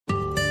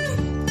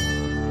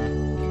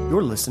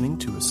You're listening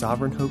to a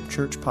Sovereign Hope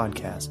Church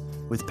podcast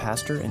with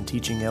pastor and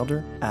teaching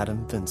elder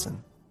Adam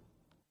Vinson.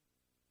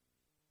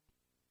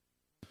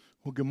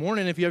 Well, good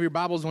morning. If you have your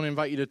Bibles, I want to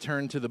invite you to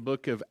turn to the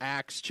book of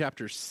Acts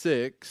chapter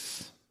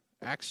 6.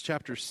 Acts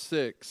chapter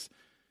 6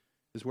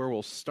 is where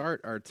we'll start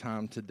our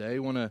time today. I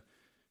want to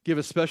give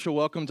a special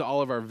welcome to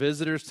all of our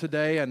visitors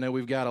today. I know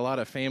we've got a lot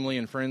of family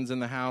and friends in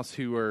the house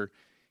who are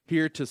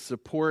here to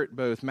support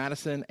both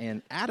Madison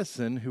and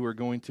Addison, who are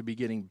going to be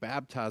getting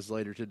baptized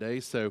later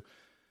today. So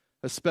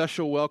a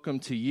special welcome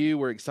to you.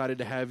 We're excited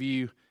to have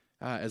you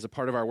as a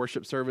part of our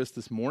worship service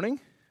this morning,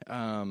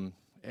 and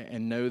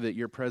know that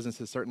your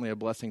presence is certainly a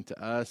blessing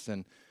to us,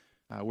 and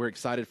we're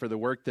excited for the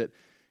work that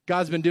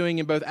God's been doing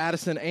in both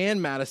Addison and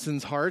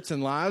Madison's hearts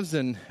and lives,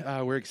 and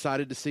we're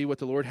excited to see what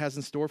the Lord has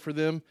in store for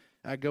them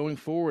going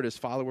forward as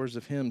followers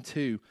of Him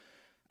too.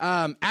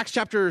 Acts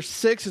chapter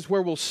 6 is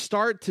where we'll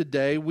start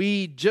today.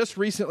 We just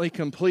recently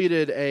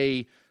completed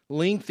a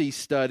lengthy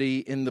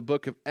study in the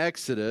book of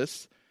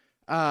Exodus,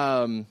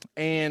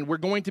 and we're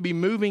going to be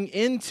moving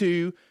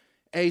into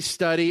a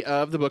study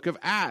of the book of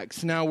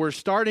Acts. Now, we're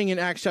starting in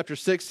Acts chapter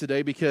 6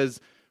 today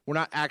because we're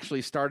not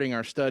actually starting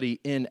our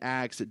study in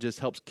Acts. It just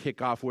helps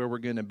kick off where we're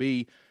going to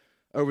be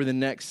over the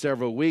next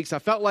several weeks. I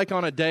felt like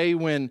on a day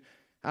when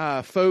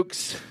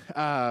folks,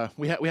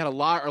 we had a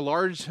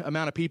large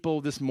amount of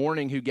people this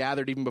morning who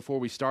gathered even before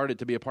we started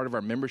to be a part of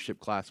our membership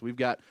class. We've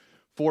got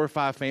 4 or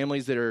 5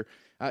 families that are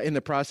in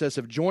the process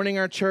of joining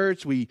our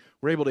church. We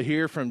were able to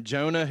hear from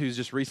Jonah, who's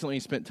just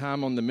recently spent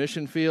time on the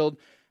mission field.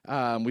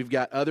 We've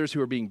got others who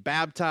are being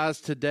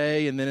baptized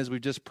today, and then as we've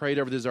just prayed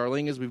over the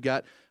Zarlingas, we've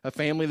got a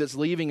family that's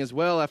leaving as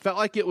well. I felt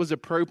like it was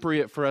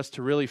appropriate for us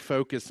to really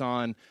focus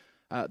on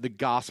the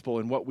gospel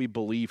and what we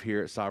believe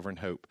here at Sovereign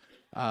Hope.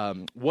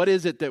 What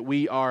is it that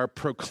we are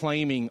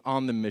proclaiming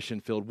on the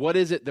mission field? What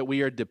is it that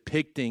we are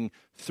depicting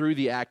through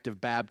the act of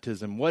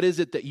baptism? What is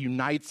it that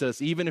unites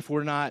us, even if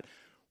we're not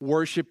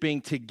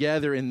worshiping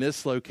together in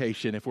this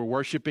location, if we're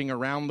worshiping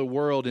around the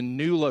world in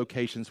new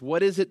locations?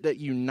 What is it that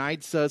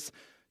unites us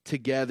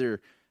together?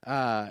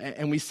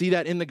 And we see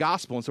that in the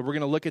gospel, and so we're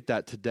going to look at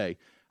that today.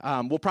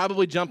 We'll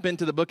probably jump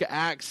into the book of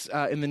Acts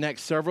in the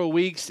next several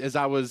weeks. As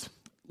I was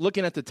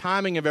looking at the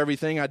timing of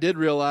everything, I did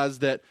realize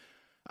that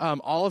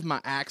all of my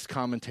Acts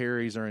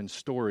commentaries are in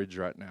storage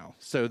right now.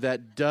 So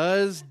that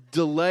does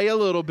delay a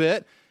little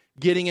bit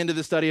getting into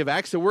the study of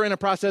Acts. So we're in a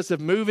process of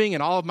moving,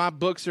 and all of my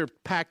books are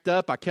packed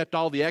up. I kept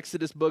all the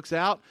Exodus books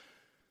out.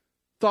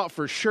 Thought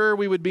for sure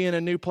we would be in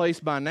a new place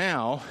by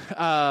now.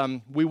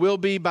 We will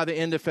be by the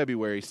end of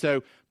February.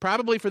 So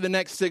probably for the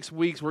next 6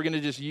 weeks, we're going to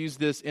just use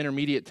this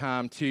intermediate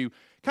time to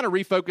kind of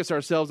refocus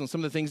ourselves on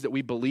some of the things that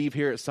we believe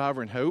here at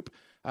Sovereign Hope.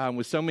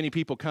 With so many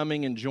people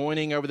coming and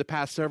joining over the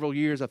past several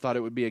years, I thought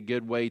it would be a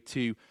good way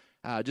to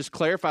just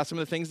clarify some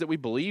of the things that we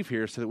believe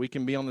here so that we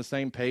can be on the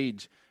same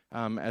page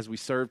as we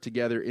serve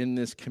together in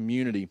this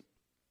community.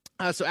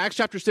 So Acts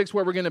chapter 6,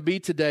 where we're going to be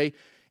today.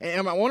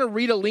 And I want to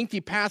read a lengthy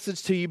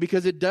passage to you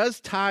because it does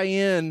tie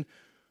in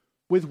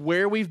with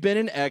where we've been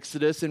in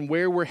Exodus and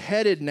where we're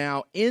headed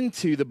now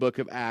into the book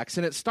of Acts.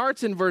 And it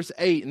starts in verse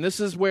 8, and this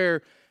is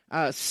where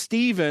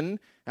Stephen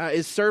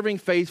is serving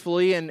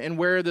faithfully and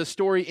where the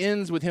story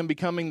ends with him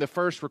becoming the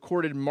first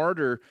recorded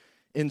martyr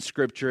in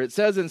Scripture. It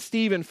says, "And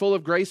Stephen, full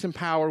of grace and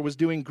power, was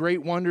doing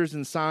great wonders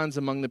and signs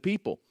among the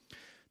people.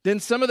 Then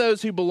some of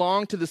those who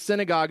belonged to the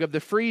synagogue of the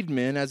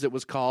freedmen, as it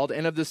was called,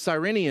 and of the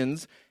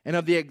Cyrenians, and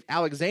of the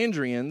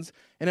Alexandrians,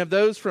 and of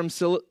those from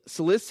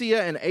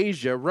Cilicia and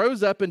Asia,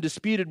 rose up and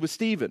disputed with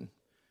Stephen.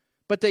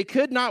 But they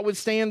could not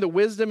withstand the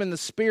wisdom and the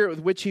spirit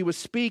with which he was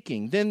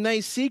speaking. Then they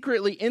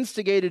secretly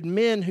instigated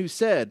men who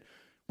said,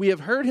 'We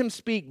have heard him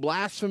speak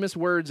blasphemous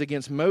words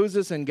against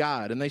Moses and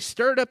God.' And they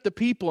stirred up the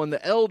people and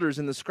the elders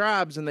and the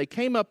scribes, and they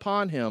came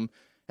upon him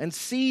and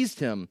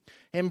seized him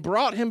and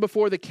brought him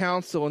before the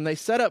council. And they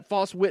set up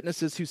false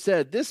witnesses who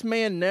said, 'This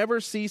man never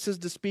ceases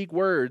to speak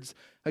words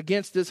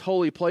against this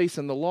holy place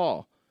and the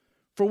law.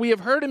 For we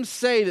have heard him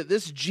say that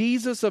this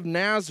Jesus of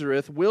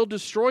Nazareth will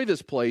destroy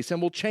this place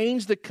and will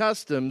change the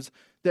customs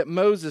that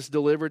Moses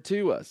delivered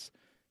to us.'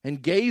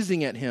 And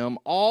gazing at him,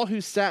 all who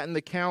sat in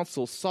the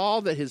council saw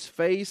that his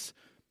face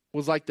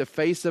was like the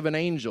face of an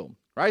angel."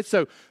 Right?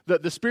 So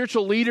the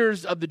spiritual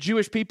leaders of the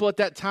Jewish people at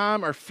that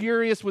time are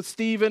furious with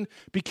Stephen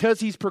because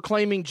he's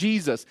proclaiming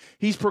Jesus.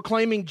 He's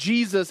proclaiming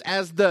Jesus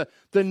as the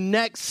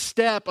next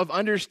step of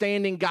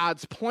understanding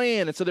God's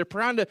plan. And so they're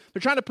trying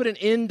to put an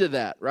end to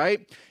that,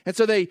 right? And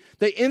so they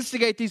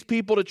instigate these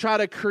people to try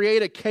to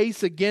create a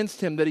case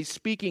against him that he's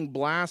speaking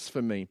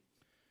blasphemy.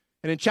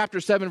 And in chapter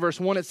 7,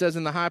 verse 1, it says,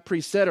 "And the high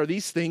priest said, 'Are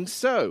these things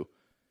so?'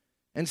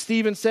 And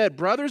Stephen said,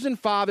 'Brothers and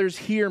fathers,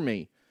 hear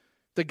me.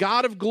 The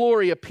God of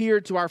glory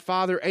appeared to our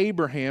father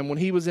Abraham when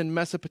he was in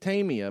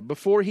Mesopotamia,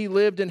 before he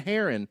lived in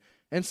Haran,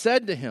 and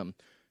said to him,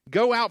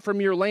 Go out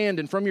from your land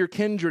and from your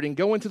kindred, and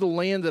go into the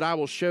land that I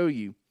will show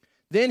you.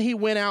 Then he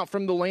went out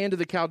from the land of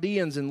the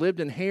Chaldeans and lived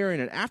in Haran,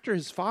 and after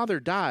his father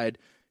died,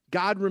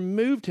 God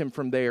removed him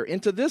from there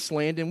into this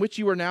land in which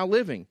you are now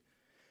living.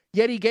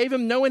 Yet he gave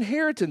him no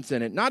inheritance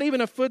in it, not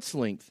even a foot's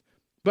length,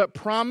 but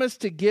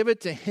promised to give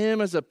it to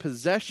him as a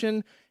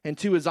possession and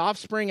to his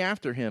offspring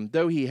after him,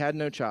 though he had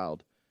no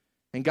child.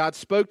 And God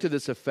spoke to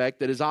this effect,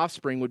 that his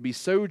offspring would be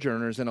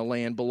sojourners in a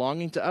land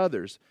belonging to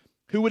others,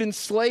 who would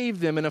enslave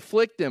them and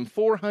afflict them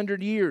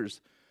 400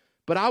 years.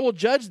 But I will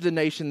judge the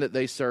nation that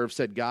they serve,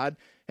 said God,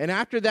 and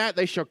after that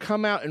they shall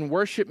come out and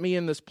worship me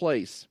in this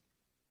place.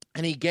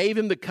 And he gave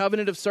him the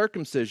covenant of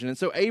circumcision. And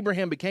so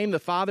Abraham became the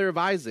father of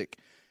Isaac,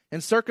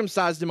 and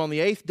circumcised him on the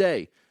 8th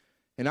day.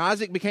 And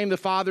Isaac became the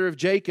father of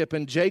Jacob,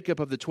 and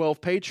Jacob of the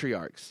 12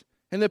 patriarchs.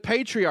 And the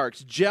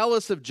patriarchs,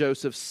 jealous of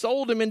Joseph,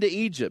 sold him into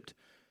Egypt.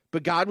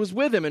 But God was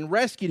with him and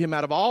rescued him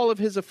out of all of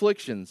his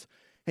afflictions,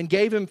 and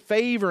gave him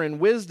favor and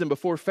wisdom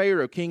before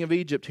Pharaoh, king of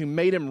Egypt, who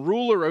made him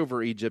ruler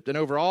over Egypt and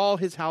over all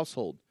his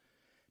household.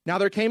 Now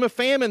there came a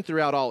famine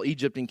throughout all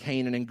Egypt and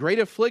Canaan, and great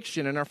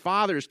affliction, and our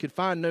fathers could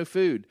find no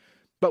food.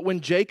 But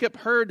when Jacob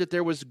heard that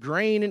there was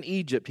grain in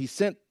Egypt, he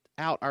sent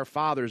out our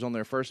fathers on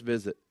their first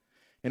visit.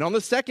 And on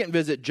the second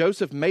visit,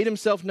 Joseph made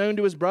himself known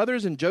to his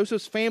brothers, and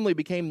Joseph's family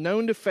became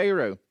known to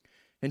Pharaoh.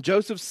 And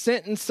Joseph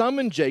sent and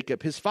summoned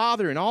Jacob, his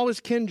father, and all his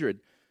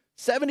kindred,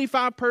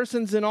 75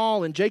 persons in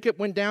all, and Jacob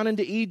went down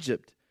into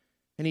Egypt.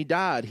 And he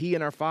died, he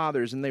and our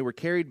fathers, and they were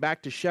carried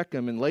back to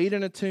Shechem and laid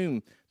in a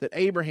tomb that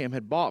Abraham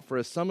had bought for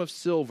a sum of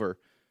silver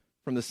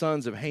from the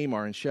sons of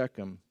Hamor in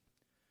Shechem.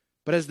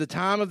 But as the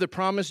time of the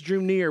promise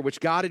drew near, which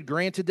God had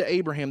granted to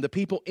Abraham, the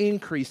people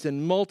increased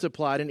and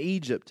multiplied in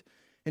Egypt,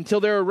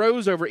 until there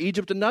arose over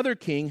Egypt another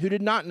king who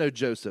did not know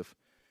Joseph.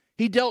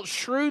 He dealt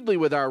shrewdly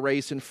with our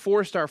race and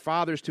forced our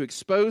fathers to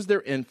expose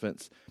their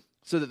infants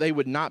so that they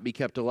would not be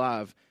kept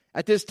alive.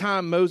 At this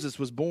time Moses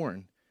was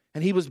born,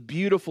 and he was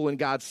beautiful in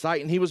God's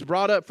sight, and he was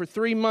brought up for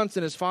 3 months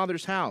in his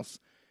father's house.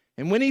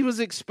 And when he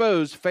was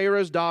exposed,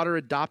 Pharaoh's daughter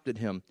adopted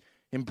him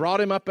and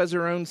brought him up as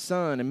her own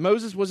son. And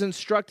Moses was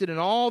instructed in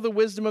all the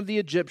wisdom of the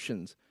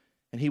Egyptians,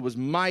 and he was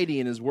mighty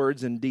in his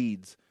words and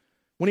deeds.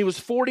 When he was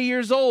 40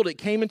 years old, it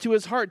came into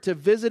his heart to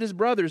visit his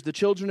brothers, the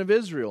children of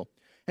Israel.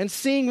 And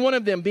seeing one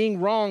of them being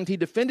wronged, he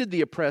defended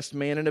the oppressed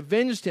man and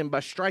avenged him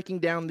by striking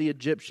down the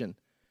Egyptian.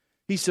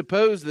 He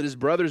supposed that his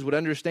brothers would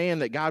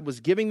understand that God was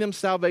giving them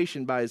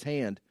salvation by his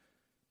hand,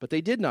 but they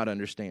did not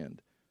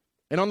understand.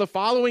 And on the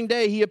following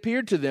day he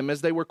appeared to them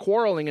as they were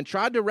quarreling and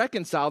tried to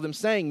reconcile them,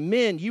 saying,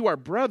 "Men, you are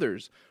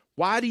brothers.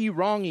 Why do you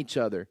wrong each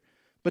other?"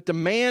 But the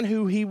man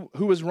who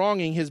was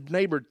wronging his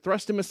neighbor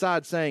thrust him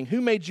aside, saying,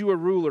 "Who made you a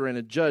ruler and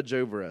a judge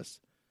over us?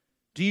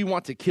 Do you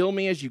want to kill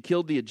me as you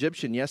killed the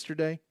Egyptian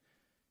yesterday?"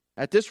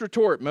 At this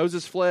retort,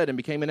 Moses fled and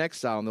became an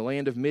exile in the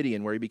land of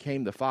Midian, where he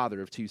became the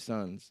father of 2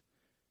 sons.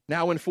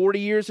 Now when 40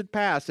 years had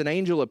passed, an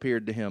angel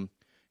appeared to him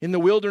in the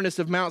wilderness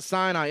of Mount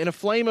Sinai, in a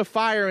flame of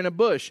fire in a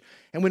bush.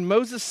 And when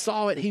Moses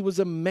saw it, he was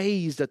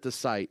amazed at the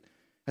sight.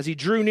 As he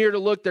drew near to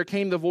look, there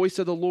came the voice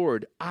of the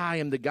Lord, "I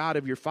am the God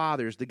of your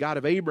fathers, the God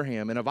of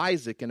Abraham and of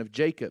Isaac and of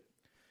Jacob."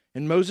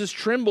 And Moses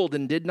trembled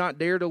and did not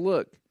dare to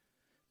look.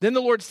 Then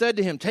the Lord said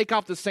to him, "Take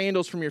off the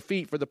sandals from your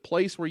feet, for the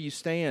place where you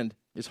stand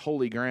is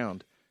holy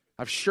ground.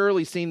 I've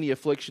surely seen the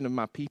affliction of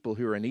my people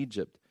who are in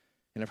Egypt,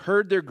 and have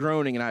heard their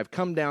groaning, and I have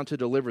come down to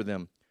deliver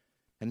them.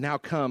 And now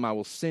come, I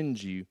will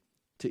send you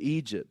to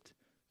Egypt."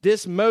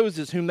 This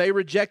Moses, whom they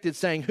rejected,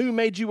 saying, "Who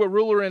made you a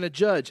ruler and a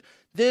judge?"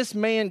 This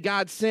man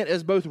God sent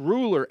as both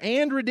ruler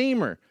and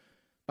redeemer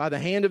by the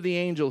hand of the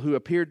angel who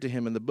appeared to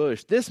him in the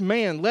bush. This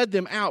man led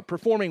them out,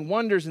 performing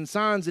wonders and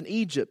signs in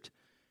Egypt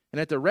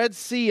and at the Red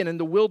Sea and in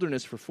the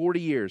wilderness for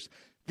 40 years.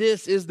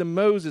 This is the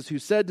Moses who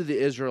said to the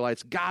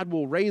Israelites, "God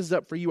will raise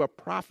up for you a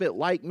prophet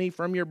like me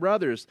from your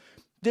brothers."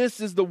 This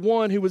is the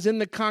one who was in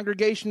the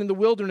congregation in the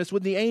wilderness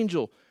with the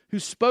angel who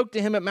spoke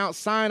to him at Mount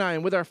Sinai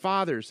and with our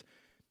fathers.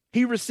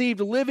 He received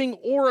living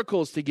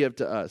oracles to give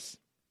to us.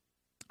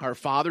 Our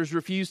fathers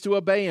refused to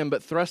obey him,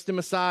 but thrust him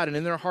aside, and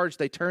in their hearts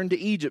they turned to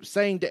Egypt,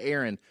 saying to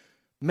Aaron,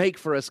 "Make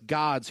for us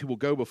gods who will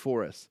go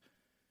before us."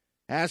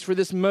 As for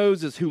this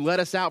Moses who led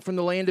us out from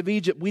the land of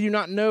Egypt, we do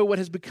not know what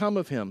has become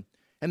of him.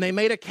 And they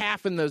made a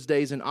calf in those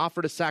days and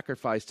offered a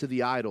sacrifice to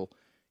the idol,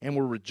 and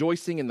were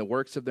rejoicing in the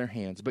works of their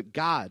hands. But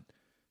God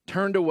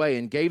turned away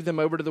and gave them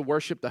over to the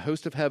worship the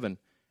host of heaven,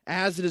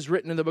 as it is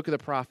written in the book of the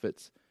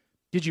prophets.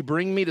 "Did you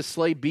bring me to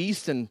slay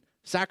beasts and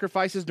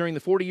sacrifices during the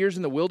 40 years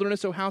in the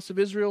wilderness, O house of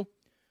Israel?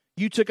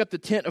 You took up the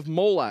tent of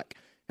Moloch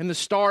and the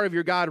star of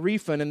your god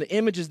Rephan and the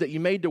images that you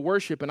made to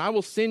worship, and I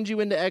will send you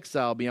into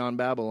exile beyond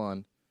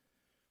Babylon."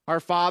 Our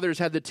fathers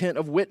had the tent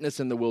of witness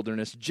in the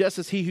wilderness, just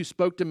as he who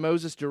spoke to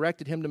Moses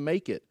directed him to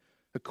make it,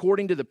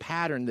 according to the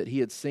pattern that he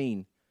had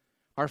seen.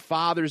 Our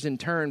fathers in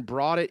turn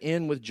brought it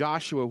in with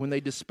Joshua when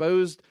they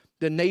disposed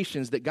the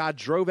nations that God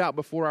drove out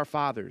before our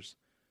fathers.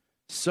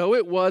 So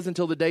it was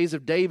until the days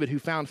of David, who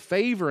found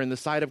favor in the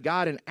sight of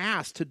God and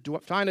asked to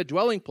find a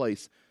dwelling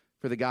place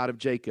for the God of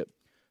Jacob.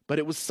 But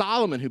it was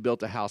Solomon who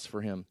built a house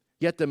for him.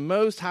 Yet the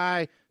Most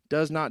High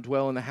does not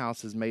dwell in the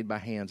houses made by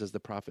hands, as the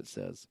prophet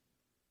says.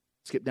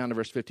 Skip down to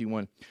verse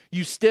 51.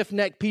 "You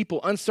stiff-necked people,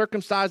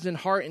 uncircumcised in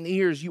heart and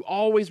ears, you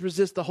always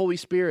resist the Holy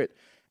Spirit.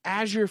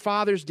 As your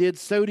fathers did,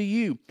 so do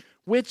you.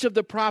 Which of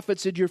the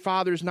prophets did your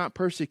fathers not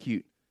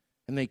persecute?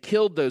 And they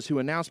killed those who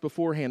announced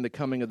beforehand the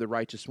coming of the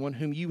righteous one,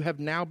 whom you have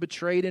now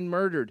betrayed and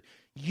murdered,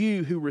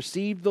 you who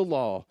received the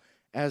law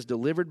as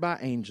delivered by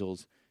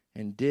angels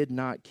and did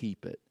not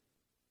keep it.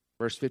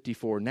 Verse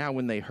 54, now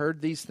when they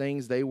heard these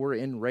things, they were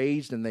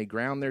enraged and they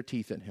ground their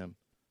teeth at him.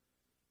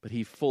 But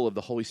he, full of the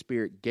Holy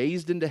Spirit,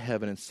 gazed into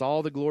heaven and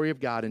saw the glory of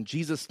God and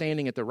Jesus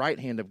standing at the right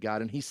hand of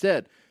God. And he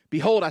said,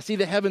 behold, I see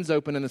the heavens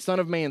open and the Son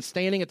of Man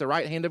standing at the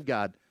right hand of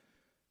God.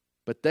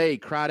 But they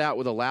cried out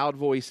with a loud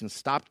voice and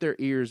stopped their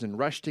ears and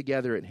rushed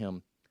together at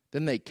him.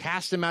 Then they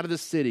cast him out of the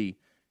city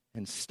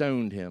and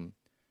stoned him.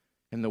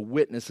 And the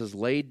witnesses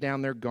laid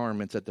down their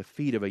garments at the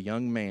feet of a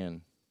young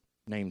man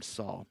named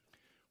Saul.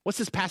 What's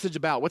this passage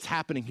about? What's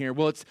happening here?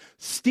 Well, it's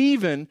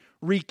Stephen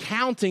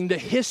recounting the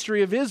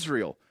history of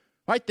Israel,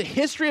 right? The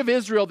history of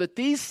Israel that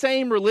these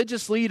same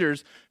religious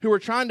leaders who were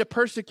trying to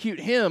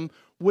persecute him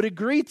would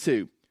agree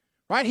to.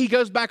 Right? He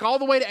goes back all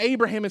the way to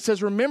Abraham and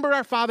says, remember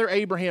our father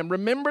Abraham.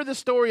 Remember the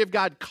story of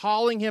God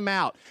calling him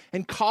out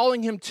and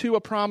calling him to a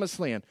promised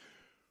land.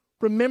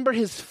 Remember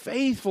his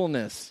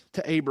faithfulness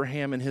to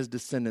Abraham and his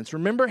descendants.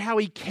 Remember how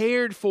he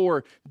cared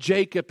for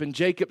Jacob and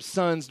Jacob's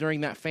sons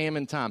during that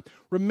famine time.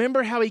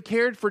 Remember how he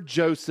cared for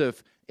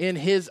Joseph in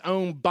his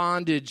own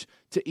bondage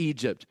to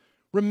Egypt.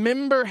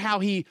 Remember how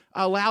he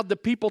allowed the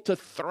people to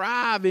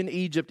thrive in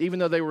Egypt even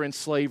though they were in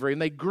slavery,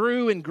 and they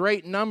grew in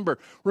great number.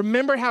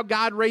 Remember how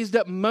God raised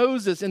up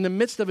Moses in the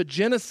midst of a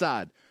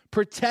genocide,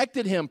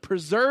 protected him,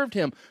 preserved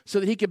him so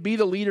that he could be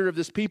the leader of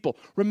this people.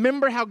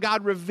 Remember how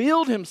God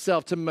revealed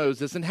himself to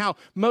Moses and how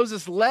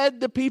Moses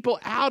led the people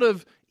out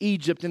of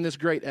Egypt in this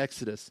great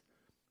exodus.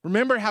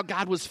 Remember how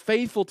God was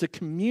faithful to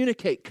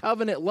communicate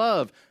covenant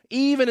love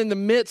even in the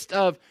midst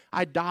of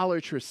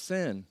idolatrous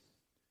sin.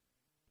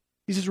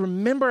 He says,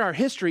 remember our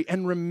history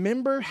and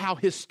remember how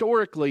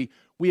historically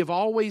we have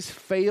always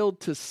failed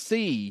to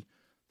see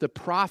the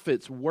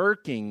prophets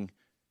working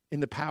in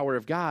the power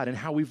of God and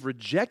how we've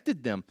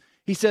rejected them.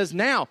 He says,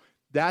 now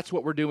that's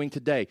what we're doing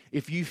today.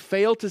 If you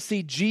fail to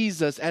see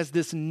Jesus as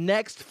this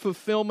next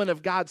fulfillment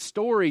of God's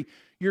story,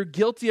 you're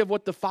guilty of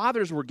what the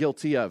fathers were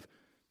guilty of,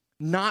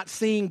 not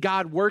seeing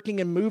God working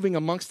and moving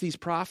amongst these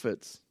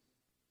prophets.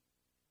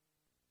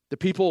 The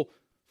people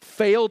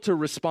fail to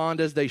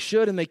respond as they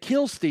should, and they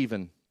kill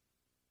Stephen.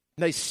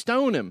 They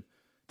stone him.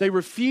 They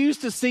refuse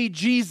to see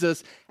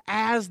Jesus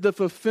as the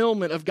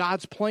fulfillment of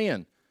God's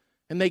plan.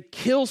 And they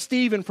kill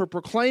Stephen for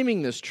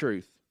proclaiming this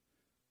truth.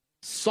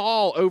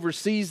 Saul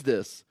oversees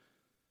this.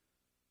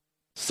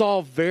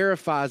 Saul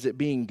verifies it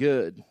being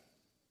good.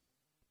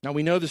 Now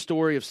we know the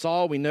story of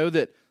Saul. We know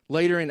that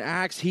later in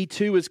Acts, he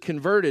too is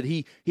converted.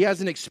 He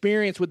has an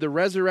experience with the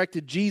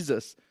resurrected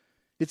Jesus.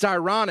 It's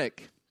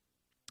ironic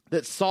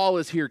that Saul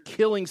is here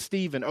killing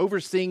Stephen,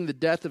 overseeing the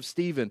death of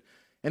Stephen.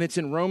 And it's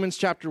in Romans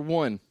chapter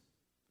 1.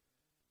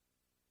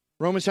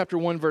 Romans chapter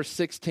 1, verse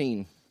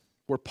 16,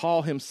 where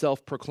Paul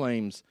himself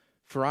proclaims,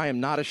 for I am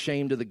not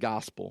ashamed of the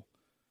gospel,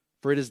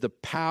 for it is the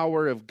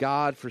power of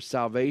God for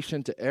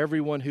salvation to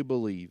everyone who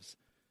believes,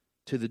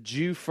 to the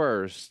Jew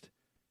first,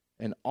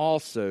 and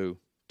also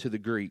to the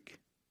Greek.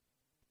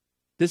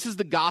 This is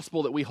the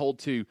gospel that we hold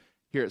to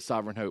here at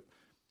Sovereign Hope.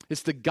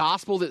 It's the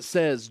gospel that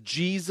says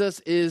Jesus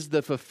is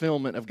the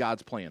fulfillment of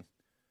God's plan.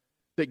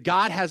 That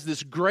God has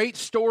this great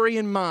story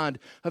in mind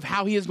of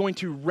how he is going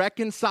to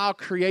reconcile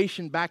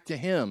creation back to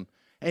him.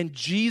 And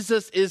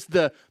Jesus is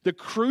the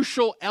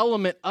crucial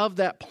element of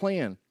that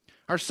plan.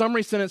 Our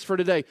summary sentence for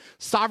today,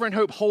 Sovereign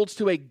Hope holds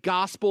to a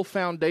gospel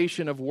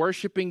foundation of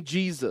worshiping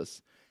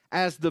Jesus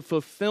as the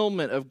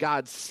fulfillment of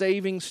God's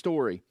saving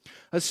story.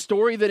 A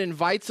story that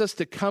invites us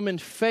to come in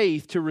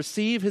faith to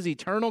receive his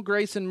eternal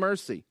grace and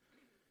mercy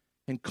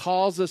and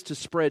calls us to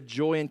spread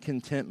joy and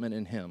contentment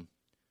in him.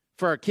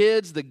 For our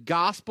kids, the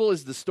gospel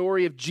is the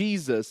story of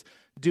Jesus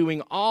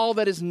doing all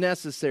that is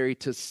necessary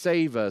to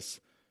save us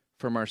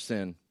from our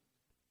sin.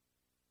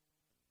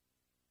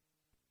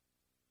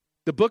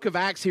 The book of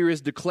Acts here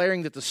is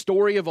declaring that the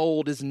story of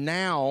old is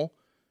now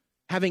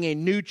having a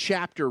new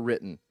chapter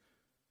written.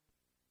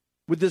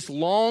 With this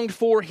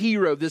longed-for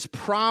hero, this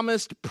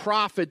promised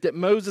prophet that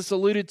Moses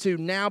alluded to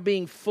now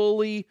being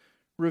fully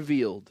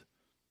revealed.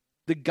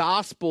 The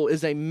gospel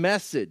is a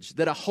message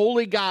that a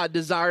holy God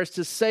desires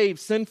to save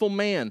sinful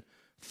man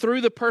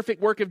through the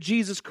perfect work of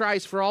Jesus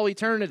Christ for all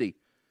eternity.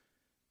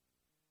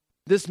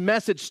 This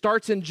message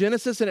starts in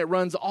Genesis and it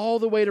runs all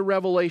the way to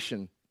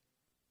Revelation,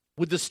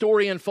 with the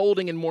story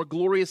unfolding in more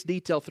glorious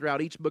detail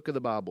throughout each book of the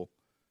Bible.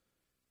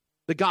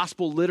 The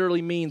gospel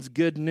literally means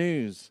good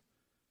news.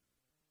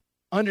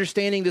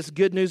 Understanding this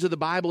good news of the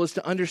Bible is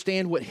to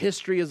understand what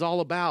history is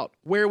all about,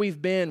 where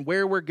we've been,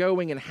 where we're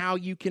going, and how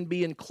you can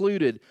be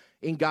included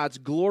in God's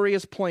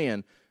glorious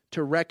plan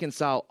to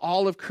reconcile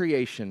all of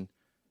creation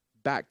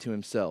back to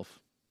himself.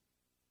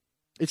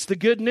 It's the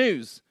good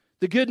news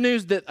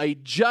that a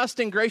just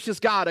and gracious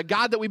God, a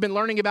God that we've been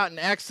learning about in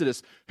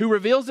Exodus, who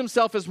reveals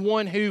himself as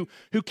one who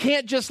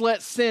can't just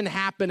let sin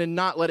happen and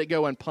not let it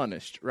go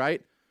unpunished,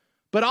 right?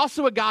 But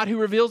also a God who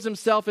reveals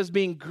himself as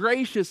being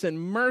gracious and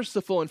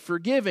merciful and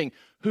forgiving,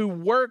 who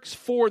works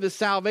for the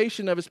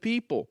salvation of his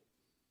people.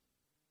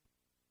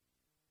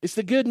 It's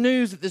the good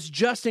news that this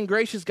just and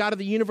gracious God of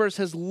the universe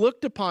has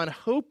looked upon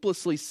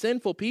hopelessly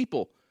sinful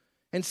people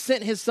and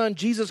sent his son,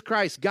 Jesus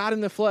Christ, God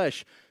in the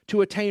flesh,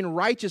 to attain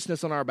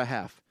righteousness on our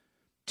behalf,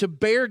 to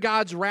bear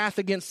God's wrath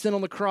against sin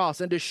on the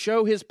cross, and to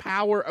show his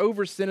power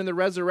over sin in the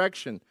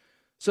resurrection,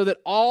 so that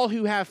all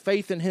who have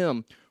faith in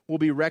him will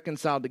be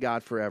reconciled to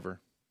God forever.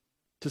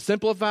 To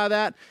simplify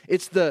that,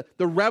 it's the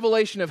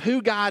revelation of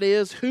who God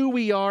is, who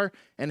we are,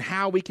 and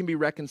how we can be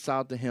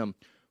reconciled to him.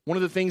 One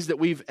of the things that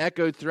we've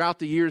echoed throughout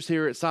the years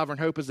here at Sovereign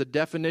Hope is the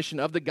definition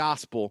of the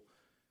gospel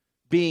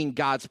being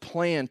God's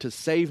plan to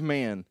save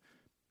man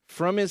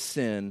from his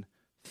sin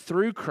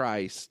through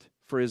Christ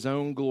for his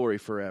own glory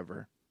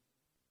forever.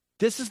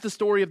 This is the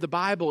story of the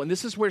Bible, and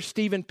this is where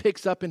Stephen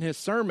picks up in his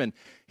sermon.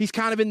 He's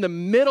kind of in the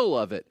middle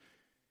of it.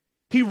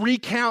 He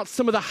recounts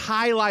some of the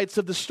highlights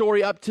of the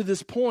story up to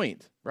this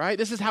point, right?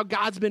 This is how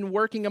God's been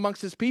working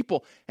amongst his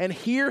people. And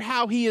hear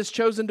how he has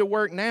chosen to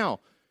work now.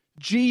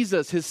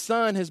 Jesus, his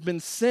son, has been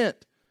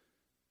sent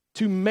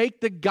to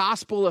make the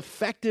gospel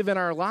effective in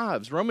our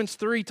lives. Romans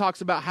 3 talks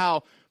about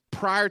how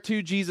prior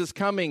to Jesus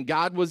coming,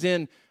 God was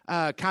in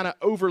kind of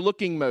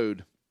overlooking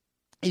mode.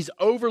 He's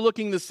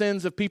overlooking the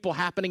sins of people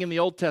happening in the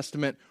Old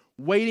Testament,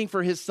 waiting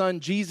for his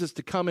son Jesus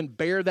to come and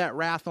bear that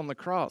wrath on the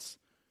cross.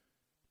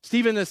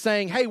 Stephen is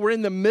saying, hey, we're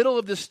in the middle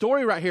of this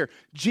story right here.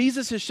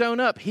 Jesus has shown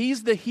up.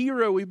 He's the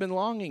hero we've been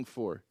longing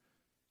for.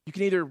 You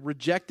can either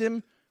reject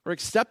him or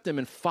accept him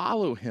and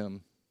follow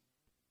him.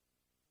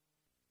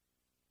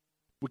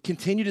 We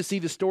continue to see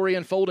the story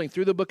unfolding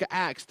through the book of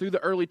Acts, through the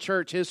early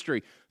church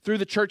history, through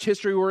the church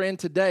history we're in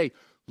today,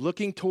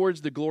 looking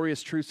towards the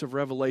glorious truths of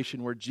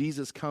Revelation where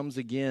Jesus comes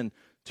again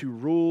to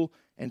rule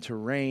and to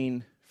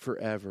reign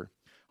forever.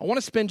 I want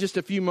to spend just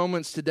a few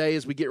moments today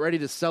as we get ready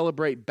to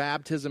celebrate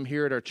baptism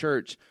here at our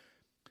church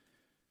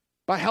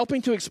by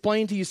helping to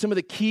explain to you some of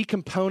the key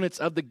components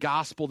of the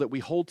gospel that we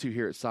hold to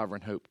here at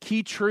Sovereign Hope.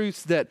 Key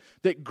truths that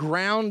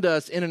ground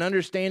us in an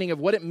understanding of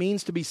what it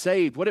means to be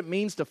saved, what it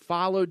means to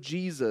follow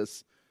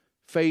Jesus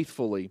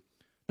faithfully.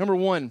 Number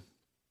one,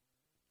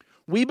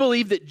 we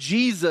believe that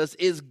Jesus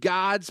is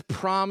God's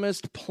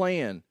promised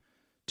plan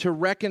to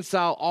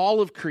reconcile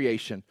all of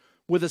creation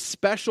with a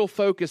special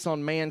focus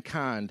on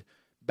mankind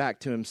back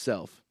to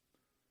himself.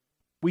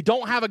 We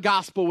don't have a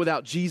gospel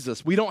without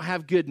Jesus. We don't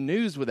have good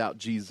news without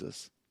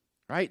Jesus,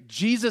 right?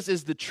 Jesus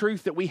is the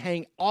truth that we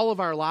hang all of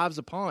our lives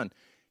upon.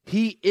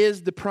 He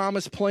is the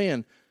promised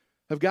plan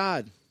of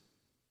God.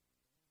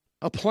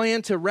 A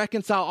plan to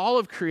reconcile all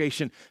of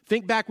creation.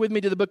 Think back with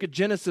me to the book of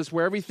Genesis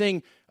where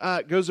everything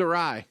goes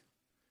awry.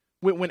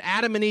 When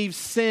Adam and Eve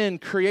sin,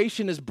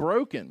 creation is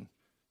broken.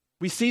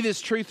 We see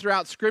this truth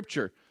throughout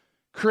Scripture.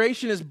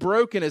 Creation is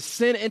broken. As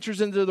sin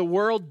enters into the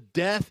world,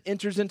 death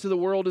enters into the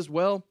world as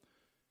well.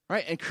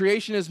 Right? And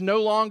creation is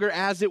no longer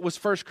as it was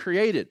first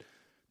created.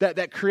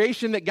 That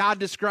creation that God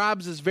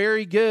describes as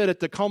very good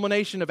at the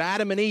culmination of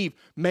Adam and Eve,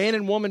 man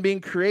and woman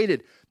being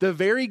created. The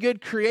very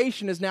good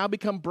creation has now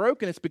become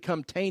broken. It's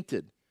become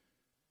tainted.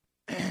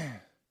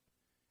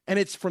 And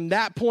it's from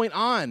that point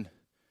on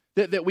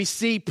that we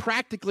see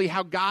practically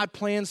how God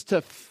plans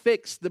to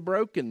fix the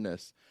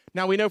brokenness.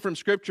 Now we know from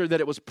Scripture that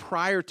it was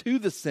prior to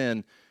the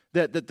sin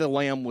that the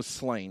lamb was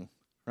slain.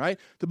 Right?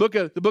 The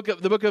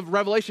book of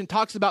Revelation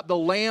talks about the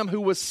lamb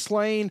who was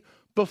slain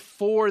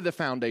before the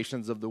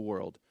foundations of the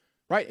world.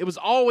 Right? It was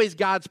always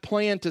God's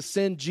plan to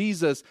send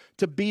Jesus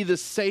to be the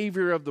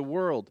Savior of the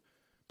world.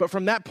 But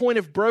from that point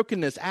of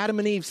brokenness, Adam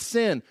and Eve's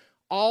sin,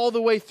 all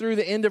the way through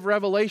the end of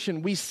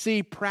Revelation, we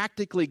see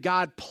practically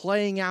God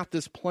playing out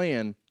this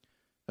plan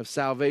of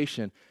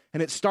salvation.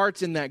 And it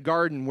starts in that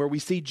garden where we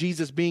see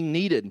Jesus being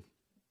needed.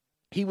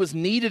 He was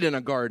needed in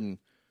a garden.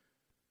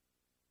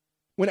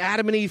 When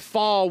Adam and Eve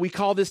fall, we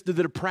call this the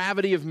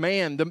depravity of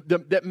man.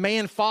 That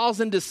man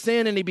falls into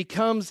sin and he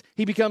becomes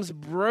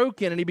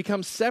broken and he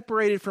becomes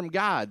separated from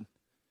God.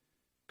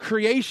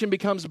 Creation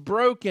becomes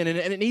broken and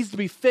it needs to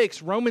be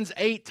fixed. Romans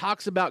 8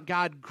 talks about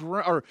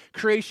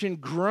creation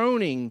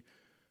groaning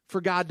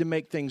for God to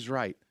make things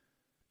right.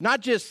 Not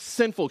just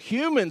sinful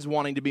humans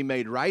wanting to be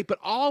made right, but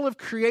all of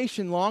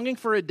creation longing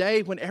for a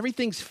day when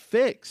everything's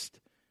fixed,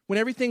 when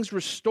everything's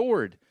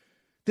restored.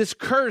 This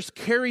curse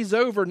carries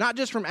over not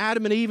just from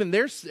Adam and Eve and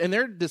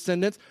their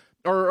descendants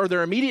or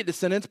their immediate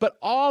descendants, but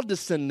all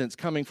descendants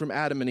coming from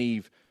Adam and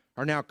Eve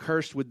are now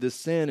cursed with this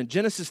sin. And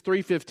Genesis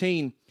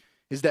 3:15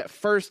 is that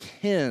first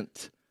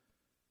hint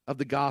of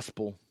the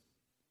gospel.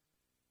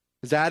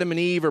 As Adam and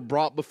Eve are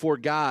brought before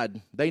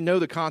God, they know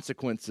the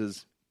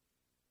consequences.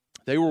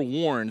 They were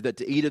warned that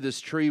to eat of this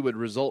tree would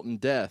result in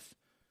death.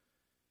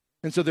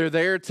 And so they're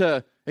there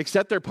to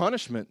accept their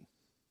punishment.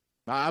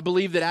 I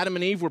believe that Adam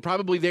and Eve were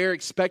probably there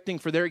expecting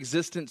for their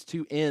existence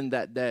to end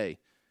that day.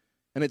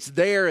 And it's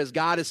there as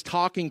God is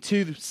talking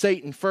to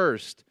Satan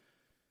first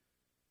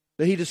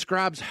that he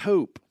describes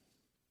hope.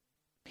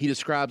 He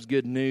describes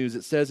good news.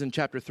 It says in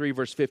chapter 3,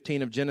 verse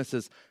 15 of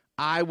Genesis,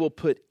 I will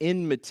put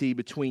enmity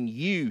between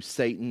you,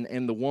 Satan,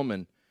 and the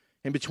woman,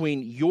 and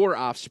between your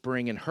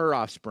offspring and her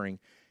offspring.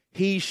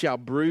 He shall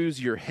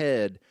bruise your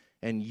head,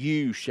 and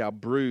you shall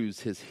bruise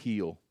his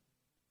heel.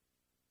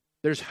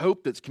 There's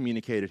hope that's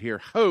communicated here.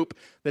 Hope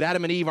that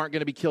Adam and Eve aren't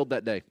going to be killed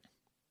that day.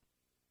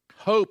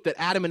 Hope that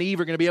Adam and Eve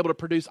are going to be able to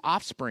produce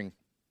offspring.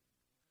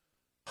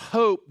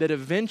 Hope that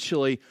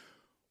eventually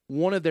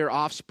one of their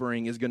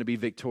offspring is going to be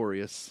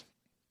victorious.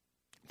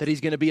 That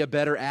he's going to be a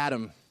better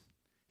Adam.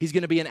 He's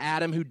going to be an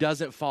Adam who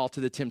doesn't fall to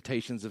the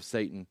temptations of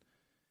Satan.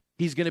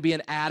 He's going to be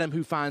an Adam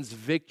who finds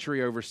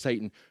victory over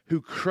Satan,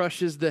 who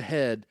crushes the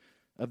head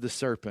of the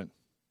serpent.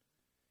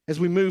 As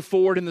we move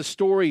forward in the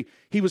story,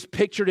 he was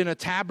pictured in a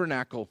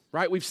tabernacle,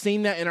 right? We've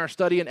seen that in our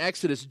study in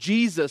Exodus.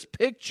 Jesus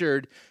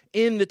pictured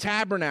in the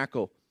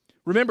tabernacle.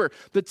 Remember,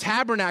 the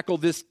tabernacle,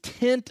 this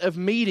tent of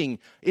meeting,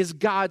 is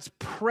God's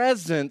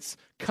presence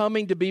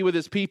coming to be with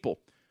his people.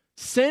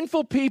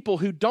 Sinful people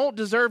who don't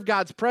deserve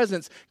God's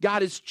presence,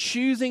 God is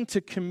choosing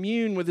to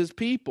commune with his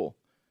people.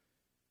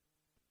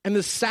 And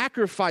the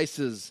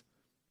sacrifices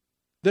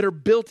that are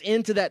built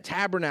into that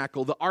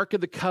tabernacle, the Ark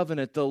of the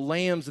Covenant, the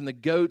lambs and the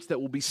goats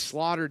that will be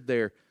slaughtered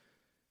there,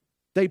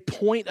 they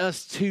point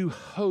us to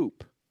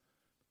hope.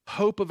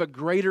 Hope of a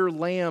greater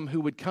lamb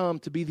who would come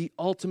to be the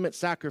ultimate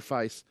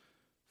sacrifice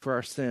for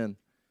our sin.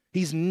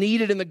 He's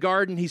needed in the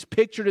garden. He's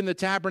pictured in the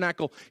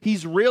tabernacle.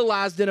 He's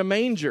realized in a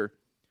manger.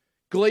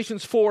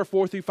 Galatians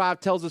 4:4-5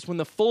 tells us when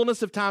the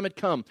fullness of time had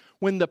come,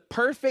 when the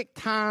perfect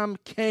time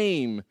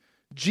came,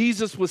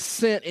 Jesus was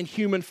sent in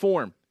human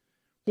form.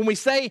 When we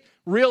say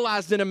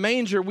realized in a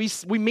manger, we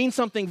mean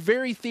something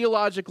very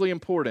theologically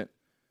important.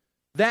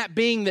 That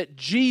being that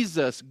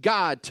Jesus,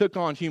 God, took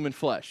on human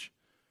flesh.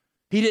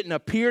 He didn't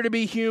appear to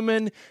be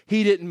human.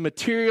 He didn't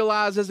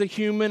materialize as a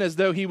human as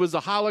though he was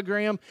a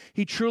hologram.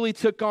 He truly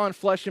took on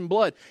flesh and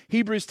blood.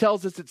 Hebrews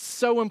tells us it's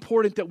so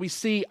important that we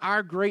see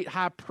our great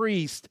high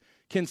priest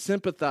can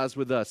sympathize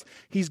with us.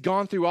 He's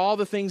gone through all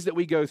the things that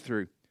we go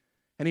through,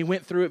 and he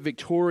went through it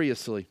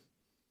victoriously.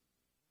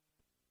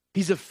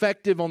 He's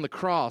effective on the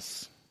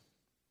cross.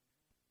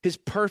 His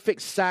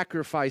perfect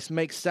sacrifice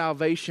makes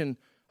salvation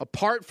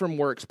apart from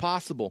works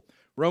possible.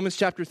 Romans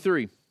chapter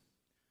 3.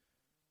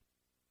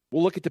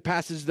 We'll look at the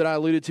passage that I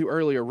alluded to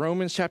earlier.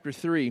 Romans chapter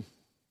 3,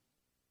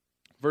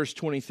 verse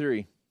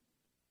 23.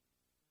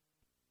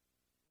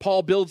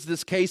 Paul builds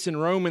this case in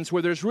Romans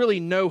where there's really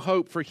no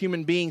hope for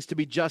human beings to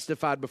be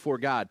justified before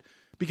God,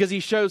 because he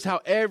shows how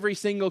every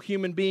single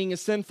human being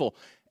is sinful.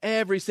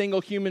 Every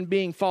single human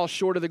being falls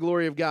short of the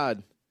glory of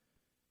God.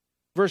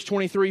 Verse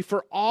 23,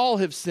 for all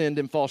have sinned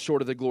and fall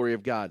short of the glory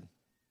of God.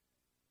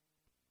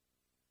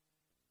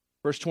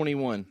 Verse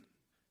 21,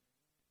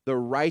 the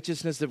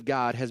righteousness of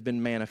God has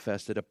been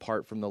manifested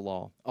apart from the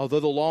law. Although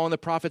the law and the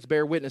prophets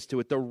bear witness to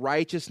it, the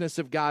righteousness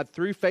of God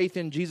through faith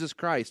in Jesus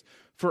Christ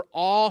for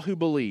all who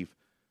believe.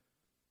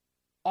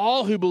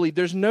 All who believe,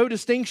 there's no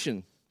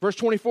distinction. Verse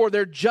 24,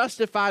 they're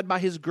justified by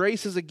his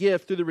grace as a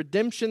gift through the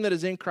redemption that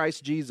is in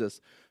Christ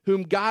Jesus,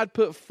 whom God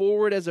put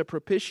forward as a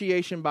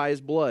propitiation by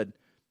his blood,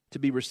 to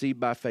be received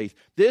by faith.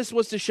 This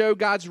was to show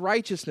God's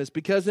righteousness,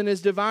 because in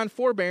his divine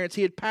forbearance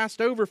he had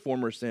passed over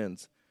former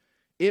sins.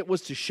 It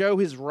was to show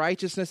his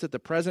righteousness at the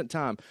present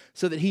time,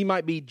 so that he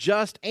might be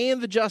just and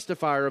the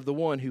justifier of the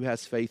one who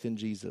has faith in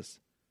Jesus.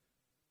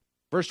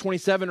 Verse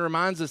 27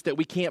 reminds us that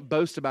we can't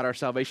boast about our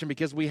salvation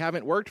because we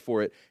haven't worked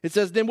for it. It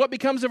says, then what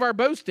becomes of our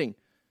boasting?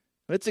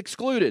 It's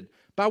excluded.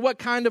 By what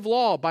kind of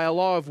law? By a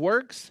law of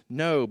works?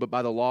 No, but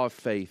by the law of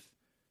faith.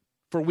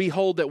 For we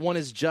hold that one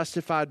is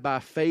justified by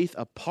faith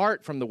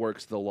apart from the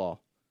works of the law.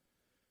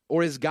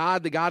 Or is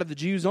God the God of the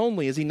Jews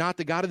only? Is he not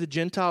the God of the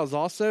Gentiles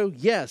also?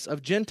 Yes,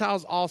 of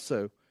Gentiles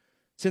also.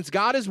 Since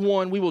God is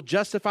one, we will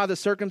justify the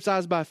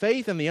circumcised by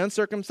faith and the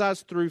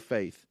uncircumcised through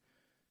faith.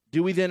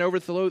 Do we then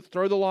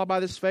overthrow the law by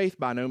this faith?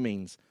 By no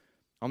means.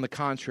 On the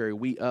contrary,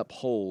 we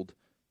uphold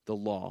the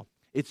law.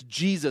 It's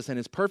Jesus and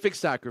his perfect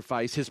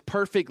sacrifice, his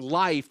perfect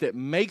life that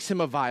makes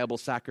him a viable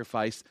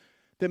sacrifice,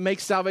 that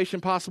makes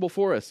salvation possible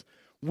for us.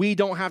 We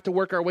don't have to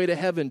work our way to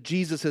heaven.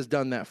 Jesus has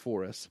done that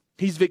for us.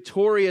 He's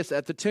victorious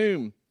at the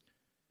tomb.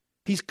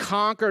 He's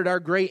conquered our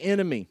great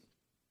enemy,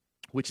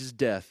 which is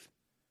death.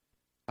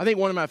 I think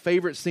one of my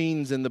favorite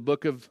scenes in the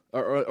book of,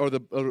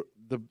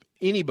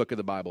 any book of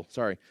the Bible,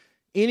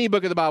 any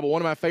book of the Bible,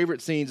 one of my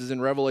favorite scenes is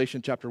in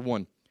Revelation chapter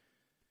 1.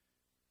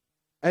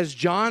 As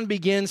John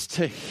begins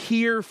to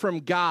hear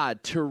from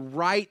God to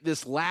write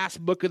this last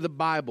book of the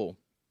Bible,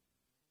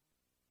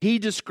 he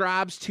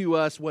describes to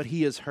us what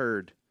he has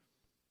heard.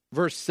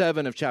 Verse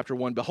 7 of chapter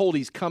 1, behold,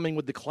 he's coming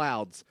with the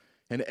clouds,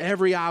 and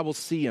every eye will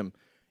see him,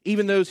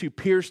 even those who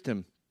pierced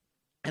him.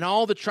 And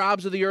all the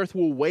tribes of the earth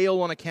will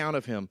wail on account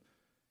of him.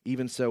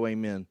 Even so,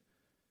 amen.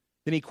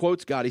 Then he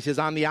quotes God. He says,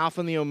 I'm the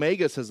Alpha and the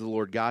Omega, says the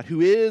Lord God,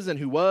 who is and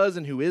who was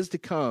and who is to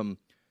come,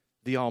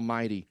 the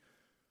Almighty.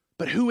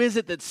 But who is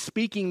it that's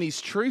speaking these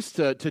truths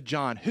to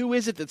John? Who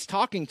is it that's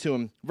talking to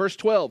him? Verse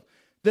 12,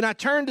 then I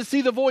turned to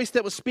see the voice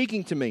that was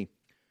speaking to me.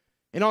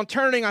 And on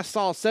turning, I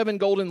saw 7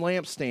 golden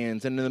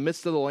lampstands, and in the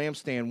midst of the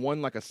lampstand,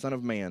 one like a son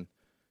of man,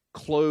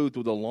 clothed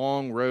with a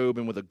long robe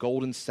and with a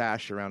golden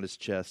sash around his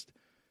chest.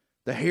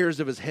 The hairs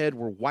of his head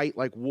were white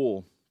like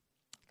wool,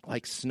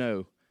 like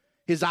snow.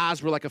 His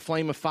eyes were like a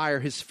flame of fire.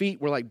 His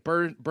feet were like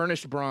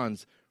burnished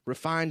bronze,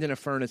 refined in a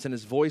furnace, and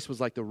his voice was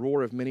like the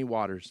roar of many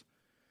waters.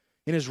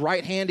 In his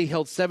right hand he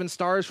held 7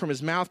 stars. From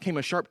his mouth came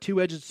a sharp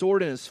two-edged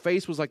sword, and his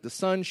face was like the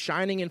sun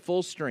shining in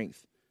full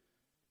strength.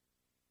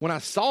 When I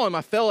saw him,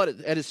 I fell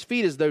at his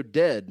feet as though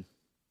dead.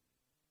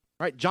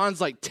 Right? John's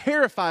like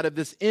terrified of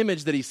this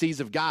image that he sees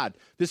of God,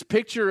 this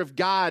picture of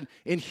God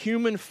in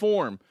human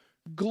form,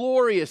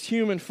 glorious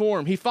human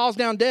form. He falls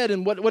down dead,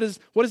 and what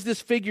does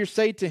this figure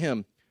say to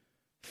him?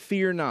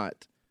 Fear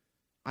not,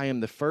 I am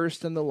the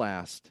first and the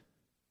last,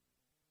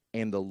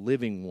 and the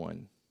living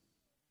one.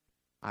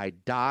 I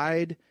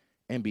died,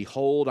 and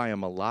behold, I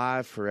am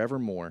alive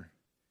forevermore,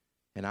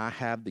 and I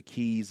have the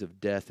keys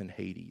of death and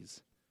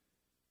Hades.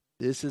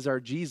 This is our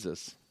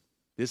Jesus.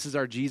 This is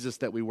our Jesus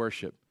that we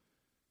worship.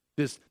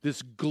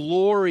 This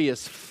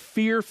glorious,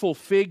 fearful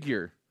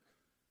figure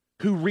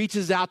who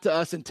reaches out to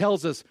us and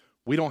tells us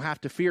we don't have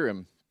to fear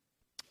him.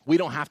 We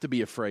don't have to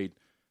be afraid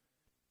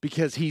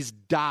because he's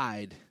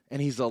died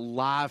and he's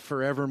alive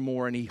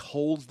forevermore, and he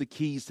holds the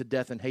keys to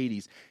death and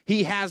Hades.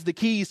 He has the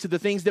keys to the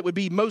things that would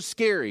be most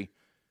scary.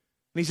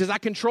 And he says, I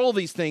control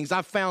these things.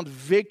 I've found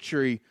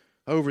victory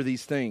over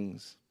these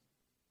things.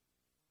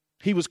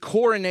 He was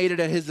coronated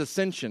at his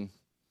ascension.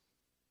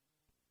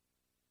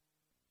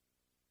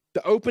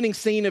 The opening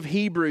scene of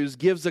Hebrews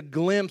gives a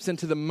glimpse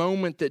into the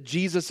moment that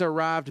Jesus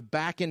arrived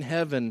back in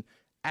heaven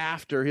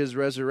after his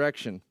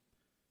resurrection.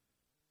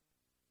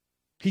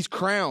 He's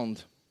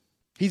crowned.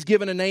 He's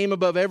given a name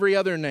above every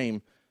other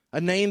name,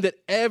 a name that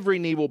every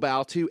knee will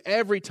bow to,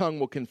 every tongue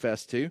will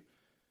confess to.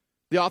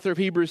 The author of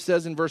Hebrews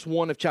says in verse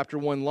 1 of chapter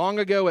 1, long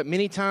ago, at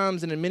many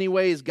times and in many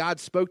ways, God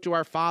spoke to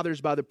our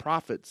fathers by the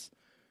prophets.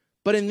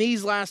 But in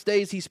these last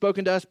days, he's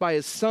spoken to us by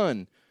his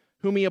Son,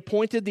 whom he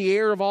appointed the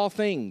heir of all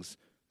things,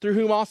 through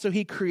whom also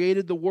he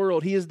created the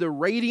world. He is the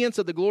radiance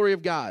of the glory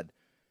of God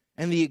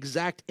and the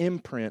exact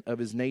imprint of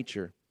his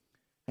nature.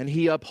 And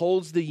he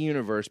upholds the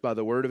universe by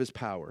the word of his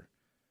power.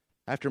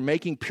 After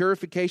making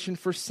purification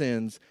for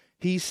sins,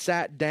 he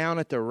sat down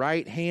at the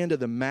right hand of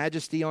the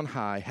majesty on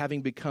high,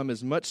 having become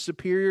as much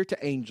superior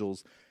to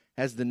angels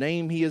as the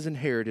name he has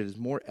inherited is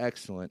more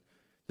excellent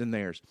than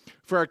theirs.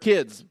 For our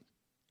kids,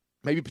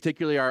 maybe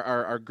particularly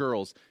our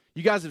girls,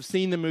 you guys have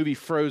seen the movie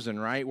Frozen,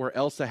 right? Where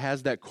Elsa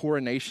has that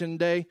coronation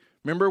day.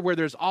 Remember where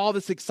there's all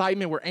this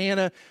excitement where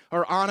Anna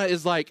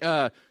is like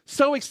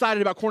so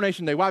excited about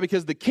coronation day. Why?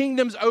 Because the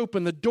kingdom's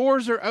open, the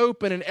doors are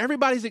open, and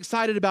everybody's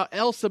excited about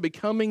Elsa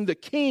becoming the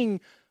king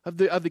of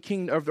the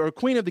kingdom, or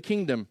queen of the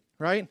kingdom,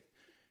 right?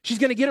 She's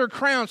going to get her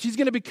crown. She's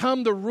going to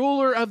become the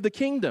ruler of the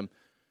kingdom.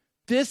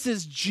 This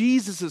is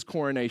Jesus'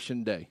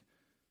 coronation day.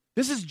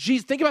 This is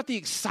Jesus. Think about the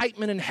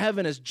excitement in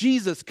heaven as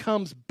Jesus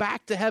comes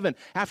back to heaven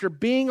after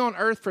being on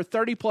earth for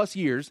 30 plus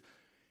years.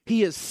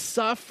 He has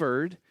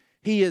suffered.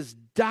 He has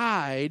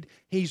died,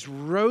 he's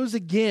rose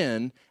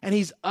again, and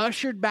he's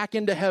ushered back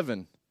into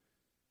heaven.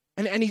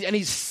 And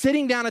he's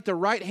sitting down at the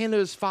right hand of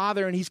his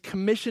Father, and he's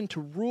commissioned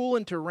to rule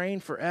and to reign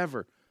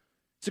forever.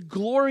 It's a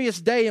glorious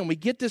day, and we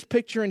get this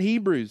picture in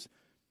Hebrews.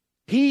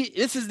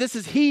 This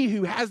is he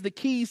who has the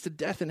keys to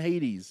death and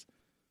Hades.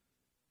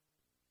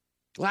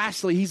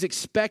 Lastly, he's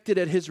expected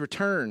at his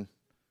return.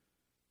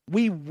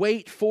 We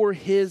wait for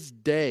his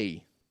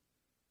day.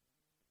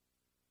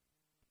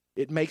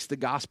 It makes the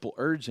gospel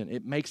urgent.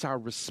 It makes our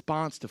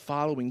response to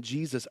following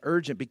Jesus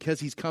urgent because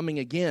he's coming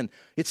again.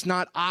 It's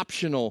not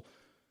optional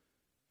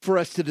for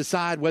us to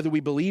decide whether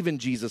we believe in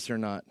Jesus or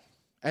not.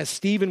 As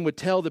Stephen would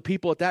tell the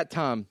people at that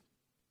time,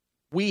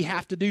 we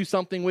have to do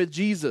something with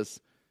Jesus.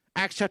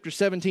 Acts chapter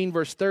 17,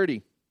 verse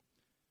 30.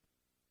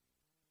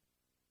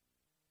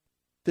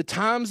 The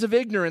times of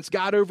ignorance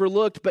God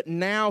overlooked, but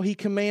now he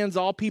commands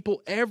all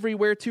people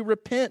everywhere to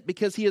repent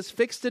because he has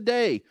fixed a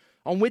day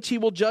on which he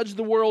will judge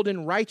the world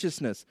in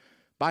righteousness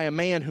by a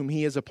man whom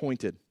he has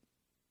appointed.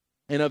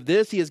 And of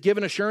this he has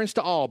given assurance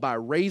to all by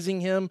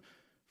raising him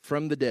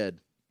from the dead.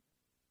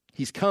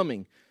 He's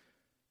coming.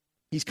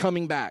 He's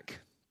coming back.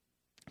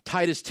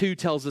 Titus 2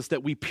 tells us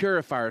that we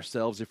purify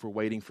ourselves if we're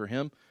waiting for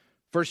him.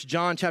 1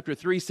 John chapter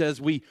 3 says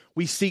we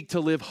seek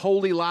to live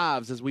holy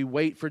lives as we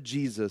wait for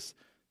Jesus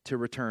to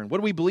return. What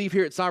do we believe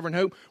here at Sovereign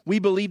Hope? We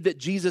believe that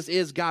Jesus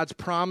is God's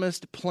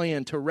promised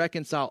plan to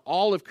reconcile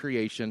all of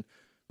creation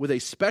with a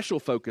special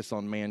focus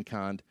on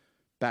mankind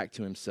back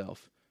to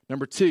himself.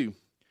 Number 2,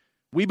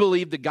 we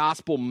believe the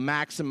gospel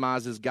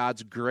maximizes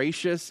God's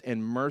gracious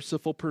and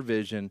merciful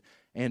provision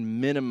and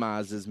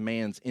minimizes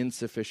man's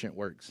insufficient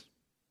works.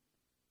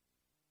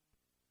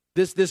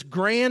 This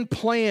grand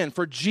plan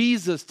for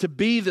Jesus to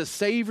be the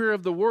Savior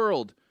of the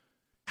world,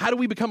 how do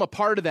we become a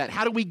part of that?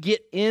 How do we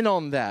get in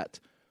on that?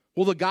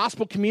 Well, the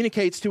gospel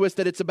communicates to us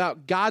that it's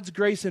about God's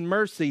grace and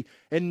mercy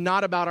and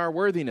not about our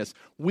worthiness.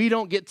 We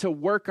don't get to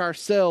work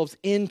ourselves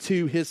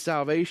into his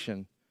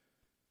salvation.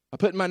 I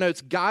put in my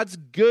notes, God's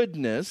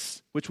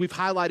goodness, which we've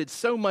highlighted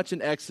so much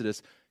in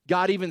Exodus.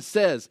 God even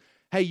says,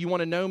 hey, you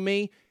want to know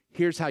me?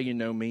 Here's how you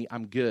know me.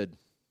 I'm good.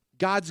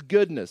 God's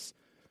goodness,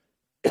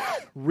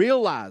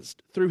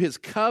 realized through his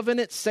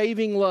covenant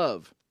saving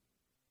love,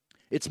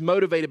 it's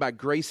motivated by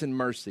grace and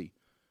mercy.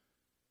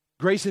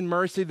 Grace and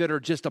mercy that are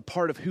just a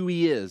part of who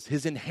he is,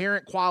 his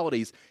inherent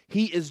qualities.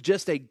 He is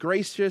just a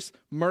gracious,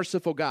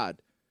 merciful God.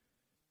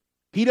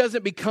 He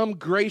doesn't become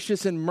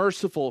gracious and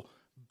merciful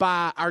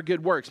by our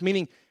good works,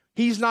 meaning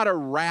he's not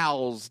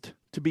aroused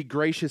to be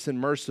gracious and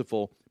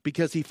merciful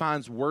because he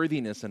finds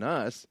worthiness in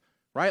us,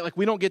 right? Like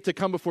we don't get to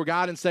come before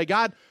God and say,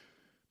 God,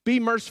 be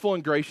merciful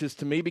and gracious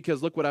to me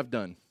because look what I've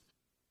done.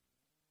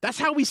 That's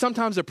how we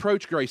sometimes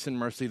approach grace and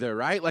mercy though,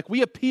 right? Like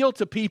we appeal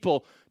to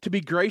people to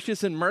be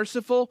gracious and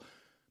merciful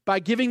by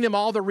giving them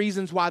all the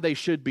reasons why they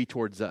should be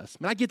towards us.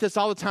 I get this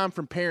all the time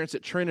from parents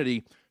at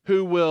Trinity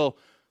who will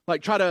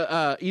like try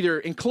to either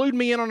include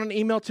me in on an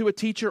email to a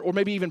teacher or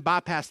maybe even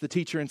bypass the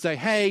teacher and say,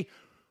 hey,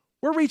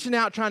 we're reaching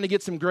out trying to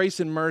get some grace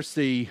and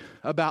mercy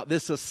about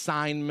this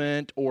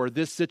assignment or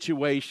this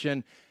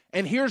situation,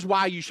 and here's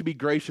why you should be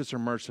gracious or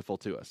merciful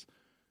to us.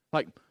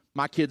 Like,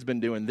 my kid's been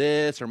doing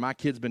this, or my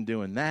kid's been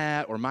doing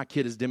that, or my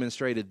kid has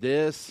demonstrated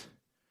this.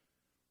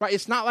 Right?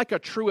 It's not like a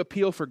true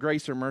appeal for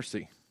grace or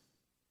mercy.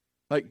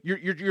 Like,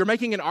 you're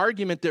making an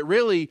argument that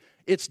really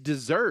it's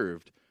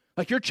deserved.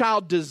 Like, your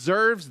child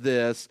deserves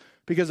this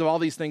because of all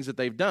these things that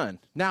they've done.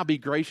 Now be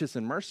gracious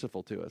and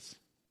merciful to us.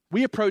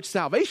 We approach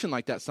salvation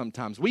like that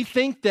sometimes. We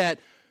think that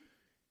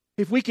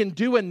if we can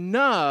do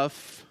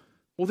enough,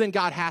 well, then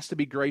God has to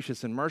be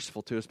gracious and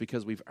merciful to us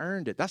because we've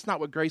earned it. That's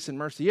not what grace and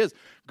mercy is.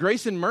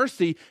 Grace and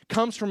mercy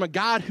comes from a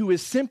God who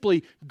is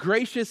simply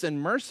gracious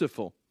and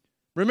merciful.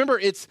 Remember,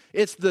 it's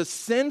the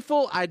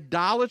sinful,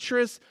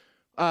 idolatrous,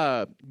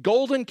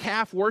 golden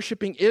calf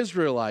worshiping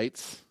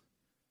Israelites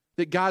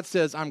that God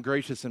says, I'm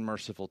gracious and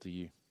merciful to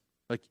you.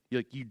 Like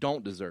you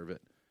don't deserve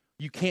it.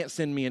 You can't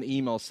send me an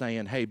email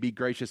saying, hey, be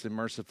gracious and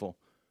merciful.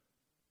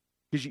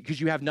 Because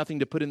you have nothing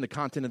to put in the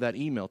content of that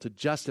email to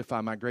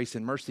justify my grace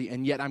and mercy,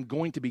 and yet I'm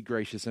going to be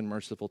gracious and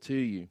merciful to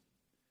you.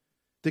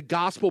 The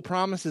gospel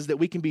promises that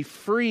we can be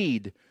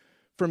freed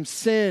from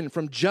sin,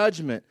 from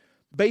judgment,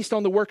 based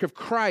on the work of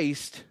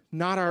Christ,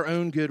 not our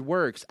own good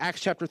works.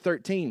 Acts chapter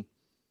 13.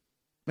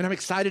 And I'm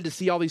excited to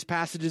see all these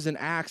passages in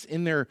Acts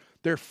in their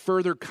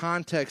further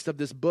context of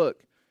this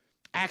book.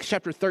 Acts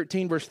chapter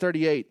 13, verse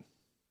 38.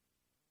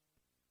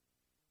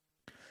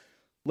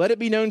 Let it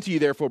be known to you,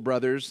 therefore,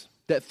 brothers,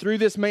 that through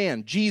this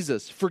man,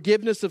 Jesus,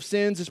 forgiveness of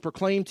sins is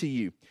proclaimed to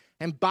you,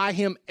 and by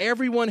him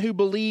everyone who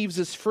believes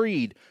is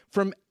freed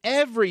from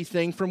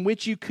everything from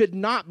which you could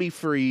not be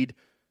freed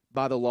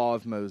by the law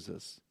of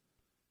Moses.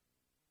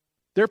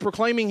 They're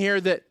proclaiming here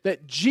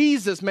that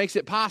Jesus makes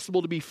it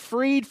possible to be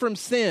freed from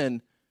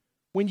sin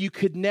when you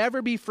could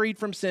never be freed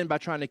from sin by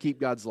trying to keep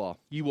God's law.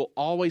 You will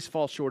always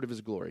fall short of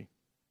his glory.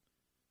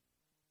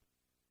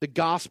 The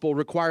gospel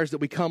requires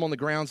that we come on the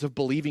grounds of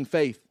believing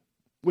faith,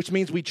 which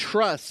means we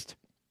trust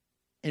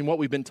in what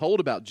we've been told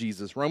about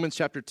Jesus. Romans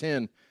chapter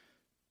 10,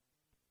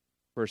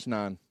 verse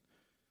 9.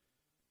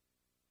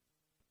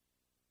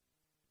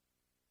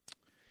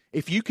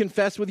 If you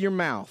confess with your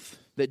mouth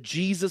that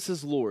Jesus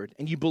is Lord,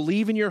 and you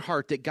believe in your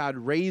heart that God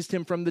raised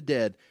him from the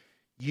dead,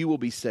 you will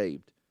be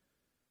saved.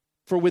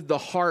 For with the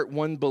heart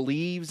one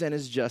believes and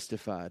is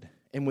justified,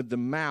 and with the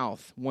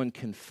mouth one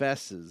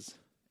confesses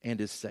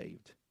and is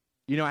saved.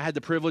 You know, I had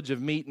the privilege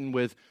of meeting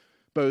with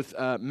both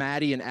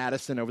Maddie and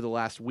Addison over the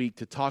last week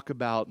to talk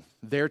about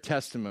their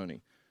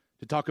testimony,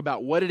 to talk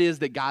about what it is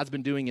that God's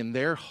been doing in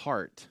their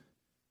heart,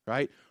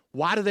 right?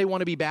 Why do they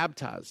want to be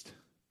baptized?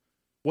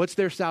 What's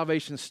their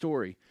salvation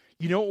story?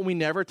 You know what we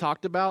never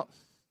talked about?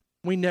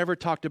 We never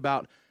talked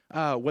about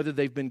whether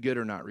they've been good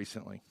or not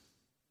recently.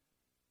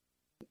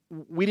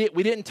 We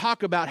didn't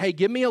talk about, hey,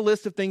 give me a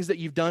list of things that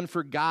you've done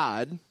for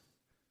God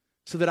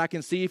so that I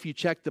can see if you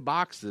check the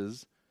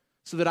boxes,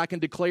 so that I can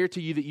declare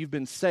to you that you've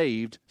been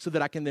saved, so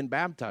that I can then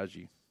baptize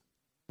you.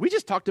 We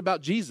just talked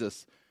about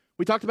Jesus.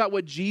 We talked about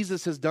what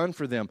Jesus has done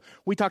for them.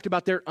 We talked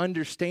about their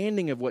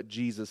understanding of what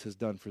Jesus has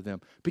done for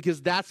them,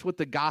 because that's what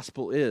the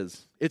gospel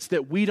is. It's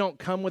that we don't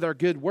come with our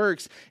good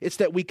works. It's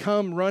that we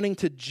come running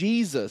to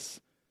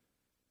Jesus,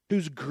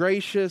 who's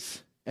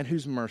gracious and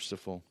who's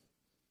merciful.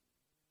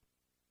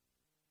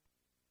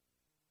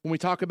 When we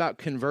talk about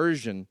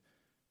conversion,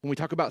 when we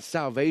talk about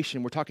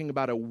salvation, we're talking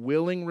about a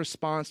willing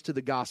response to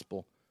the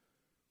gospel,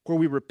 where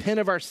we repent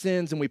of our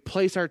sins and we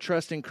place our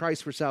trust in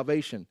Christ for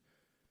salvation.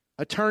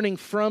 A turning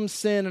from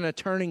sin and a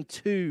turning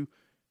to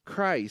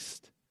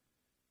Christ.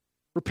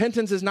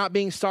 Repentance is not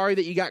being sorry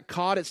that you got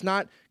caught. It's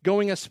not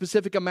going a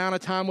specific amount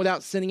of time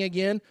without sinning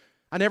again.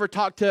 I never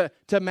talked to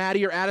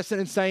Maddie or Addison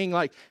and saying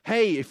like,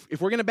 hey, if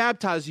we're going to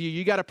baptize you,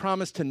 you got to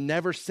promise to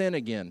never sin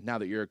again now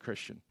that you're a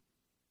Christian.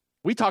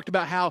 We talked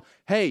about how,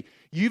 hey,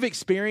 you've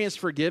experienced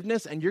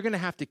forgiveness and you're going to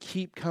have to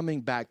keep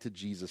coming back to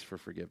Jesus for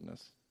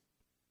forgiveness.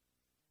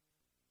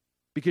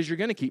 Because you're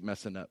going to keep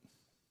messing up.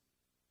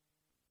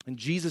 And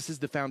Jesus is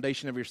the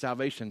foundation of your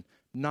salvation,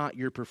 not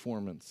your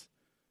performance.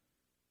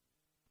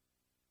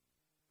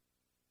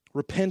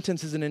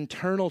 Repentance is an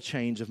internal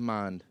change of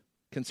mind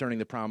concerning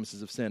the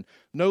promises of sin.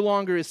 No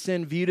longer is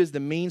sin viewed as the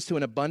means to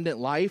an abundant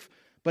life,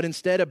 but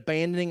instead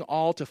abandoning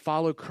all to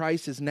follow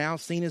Christ is now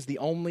seen as the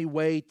only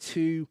way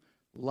to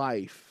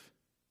life.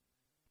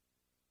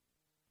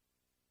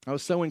 I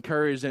was so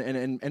encouraged,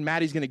 and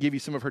Maddie's going to give you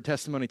some of her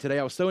testimony today.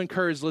 I was so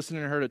encouraged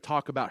listening to her to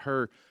talk about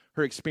her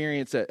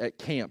experience at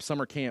camp,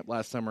 summer camp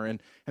last summer,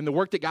 and the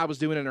work that God was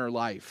doing in her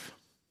life,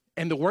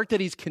 and the work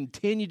that he's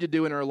continued to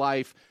do in her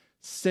life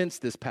since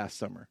this past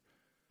summer.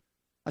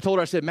 I told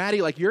her, I said,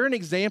 Maddie, like, you're an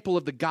example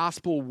of the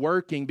gospel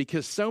working,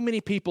 because so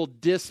many people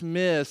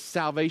dismiss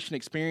salvation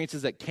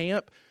experiences at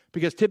camp,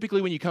 because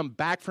typically when you come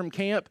back from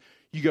camp,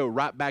 you go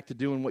right back to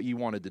doing what you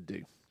wanted to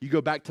do. You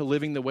go back to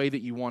living the way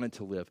that you wanted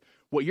to live.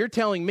 What you're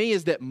telling me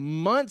is that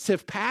months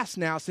have passed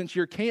now since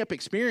your camp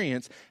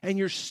experience, and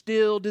you're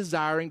still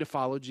desiring to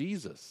follow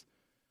Jesus.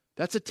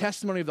 That's a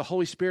testimony of the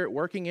Holy Spirit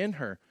working in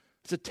her.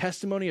 It's a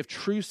testimony of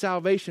true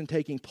salvation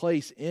taking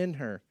place in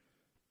her.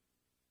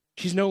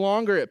 She's no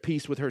longer at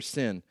peace with her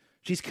sin.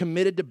 She's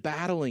committed to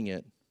battling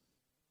it.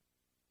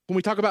 When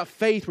we talk about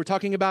faith, we're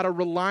talking about a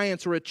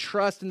reliance or a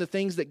trust in the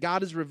things that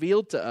God has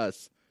revealed to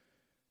us.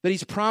 That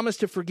he's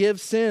promised to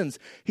forgive sins.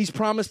 He's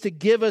promised to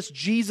give us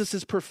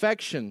Jesus'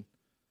 perfection.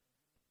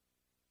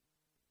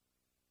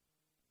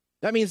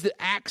 That means that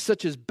acts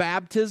such as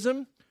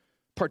baptism,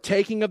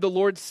 partaking of the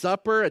Lord's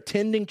Supper,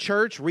 attending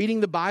church,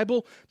 reading the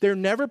Bible, they're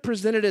never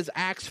presented as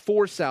acts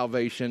for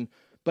salvation,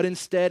 but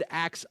instead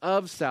acts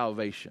of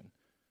salvation.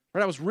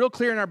 Right? I was real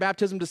clear in our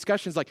baptism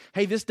discussions, like,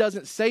 hey, this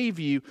doesn't save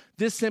you.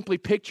 This simply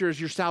pictures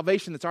your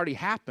salvation that's already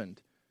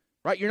happened.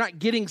 Right? You're not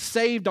getting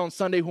saved on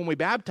Sunday when we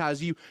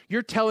baptize you.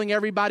 You're telling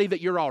everybody that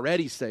you're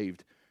already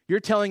saved. You're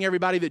telling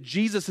everybody that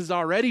Jesus has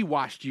already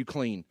washed you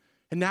clean.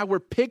 And now we're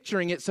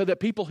picturing it so that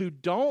people who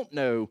don't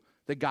know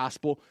the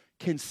gospel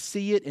can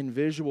see it in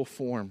visual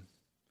form.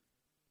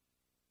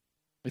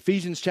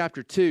 Ephesians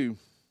chapter 2,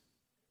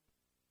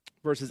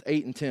 verses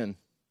 8 and 10.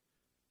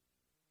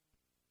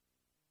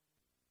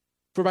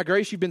 For by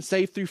grace you've been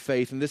saved through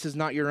faith, and this is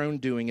not your own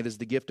doing, it is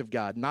the gift of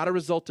God, not a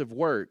result of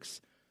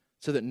works,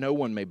 so that no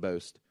one may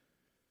boast.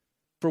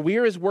 For we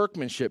are his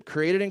workmanship,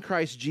 created in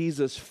Christ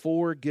Jesus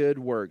for good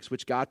works,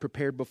 which God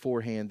prepared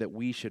beforehand that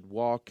we should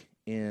walk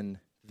in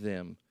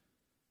them.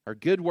 Our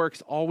good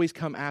works always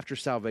come after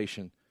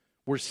salvation.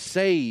 We're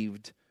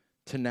saved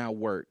to now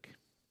work.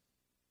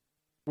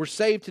 We're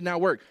saved to now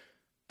work.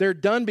 They're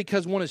done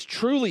because one is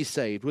truly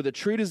saved with a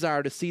true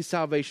desire to see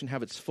salvation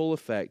have its full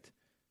effect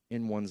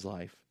in one's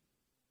life.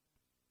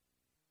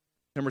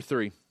 Number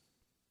 3,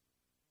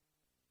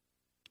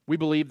 we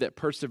believe that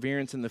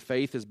perseverance in the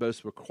faith is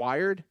both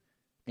required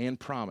and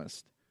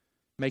promised,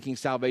 making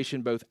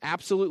salvation both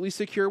absolutely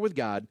secure with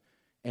God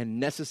and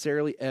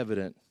necessarily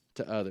evident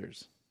to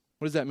others.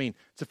 What does that mean?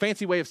 It's a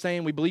fancy way of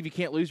saying we believe you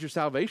can't lose your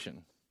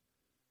salvation.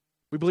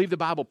 We believe the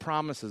Bible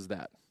promises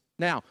that.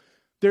 Now,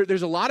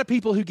 there's a lot of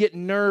people who get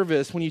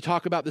nervous when you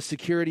talk about the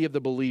security of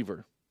the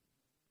believer.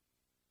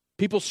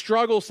 People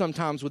struggle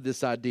sometimes with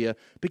this idea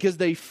because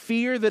they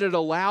fear that it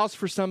allows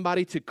for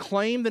somebody to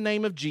claim the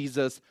name of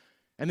Jesus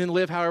and then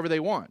live however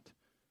they want.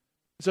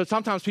 So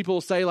sometimes people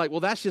will say, like, well,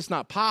 that's just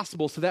not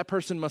possible, so that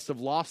person must have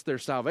lost their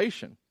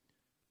salvation.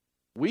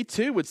 We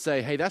too would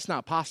say, hey, that's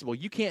not possible.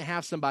 You can't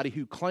have somebody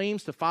who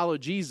claims to follow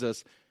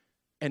Jesus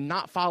and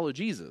not follow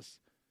Jesus.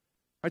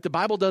 Right? The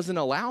Bible doesn't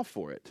allow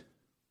for it.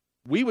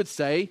 We would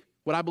say,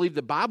 what I believe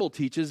the Bible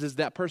teaches is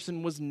that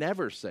person was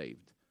never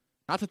saved.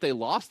 Not that they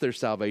lost their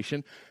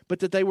salvation, but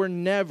that they were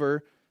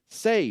never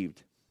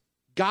saved.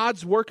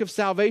 God's work of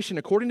salvation,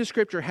 according to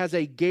Scripture, has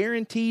a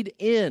guaranteed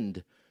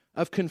end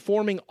of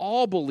conforming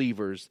all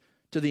believers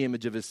to the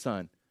image of his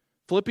Son.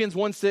 Philippians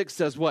 1:6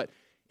 says what?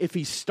 If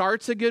he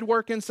starts a good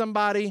work in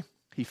somebody,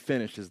 he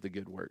finishes the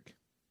good work.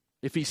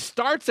 If he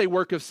starts a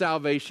work of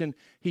salvation,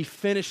 he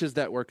finishes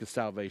that work of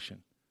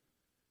salvation.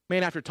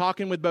 Man, after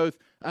talking with both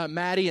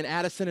Maddie and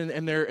Addison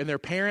and their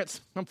parents,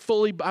 I'm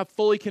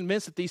fully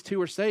convinced that these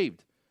two are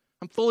saved.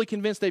 I'm fully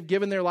convinced they've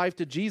given their life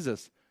to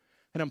Jesus.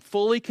 And I'm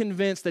fully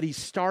convinced that he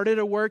started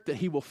a work that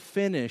he will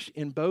finish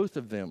in both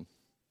of them.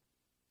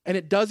 And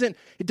it doesn't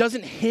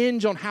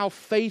hinge on how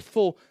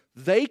faithful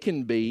they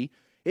can be.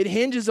 It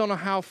hinges on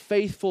how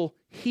faithful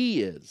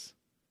he is.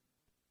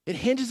 It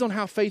hinges on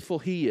how faithful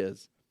he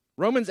is.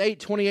 Romans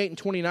 8:28 and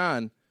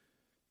 29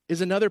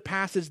 is another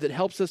passage that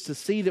helps us to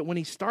see that when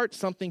he starts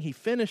something, he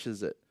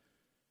finishes it.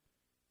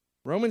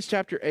 Romans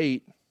chapter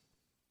 8,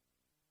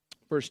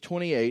 verse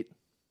 28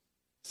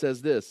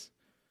 says this: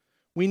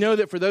 we know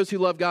that for those who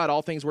love God,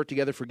 all things work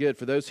together for good,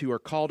 for those who are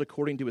called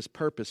according to his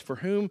purpose,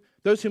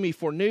 those whom he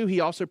foreknew, he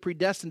also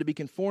predestined to be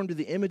conformed to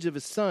the image of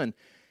his Son,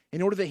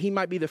 in order that he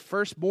might be the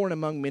firstborn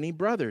among many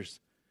brothers.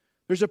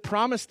 There's a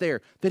promise there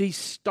that he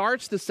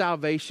starts the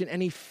salvation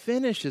and he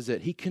finishes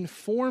it. He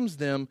conforms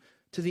them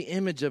to the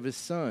image of his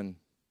Son.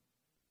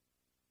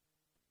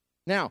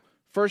 Now,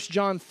 1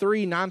 John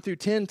 3, 9 through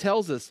 10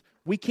 tells us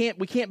we can't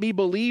be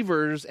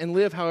believers and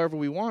live however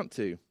we want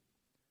to.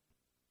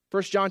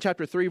 1 John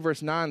chapter 3,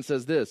 verse 9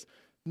 says this: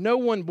 no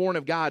one born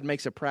of God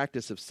makes a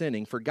practice of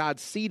sinning, for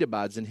God's seed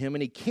abides in him,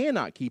 and he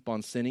cannot keep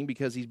on sinning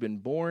because he's been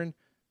born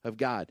of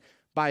God.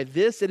 By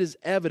this it is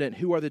evident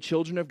who are the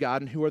children of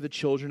God and who are the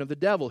children of the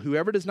devil.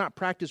 Whoever does not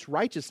practice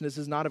righteousness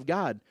is not of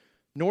God,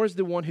 nor is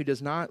the one who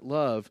does not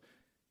love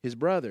his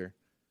brother.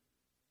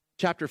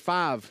 chapter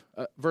 5,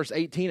 verse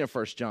 18 of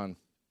 1 John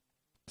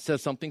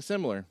says something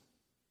similar.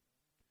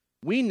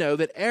 We know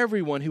that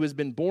everyone who has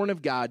been born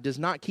of God does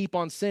not keep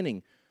on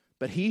sinning,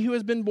 but he who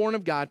has been born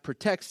of God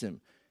protects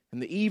him,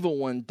 and the evil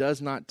one does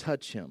not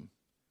touch him.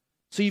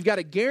 So you've got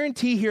a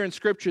guarantee here in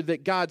Scripture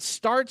that God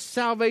starts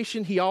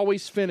salvation, he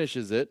always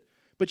finishes it.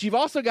 But you've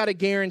also got a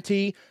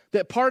guarantee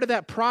that part of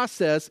that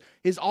process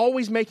is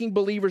always making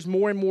believers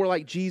more and more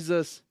like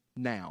Jesus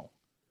now.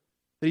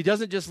 That he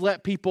doesn't just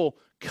let people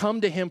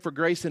come to him for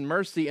grace and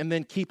mercy and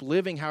then keep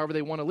living however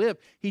they want to live.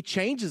 He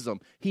changes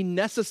them. He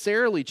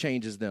necessarily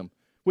changes them,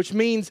 which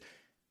means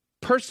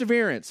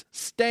perseverance,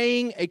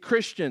 staying a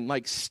Christian,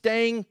 like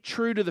staying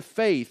true to the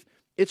faith.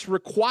 It's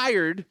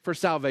required for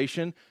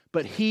salvation,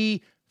 but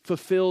he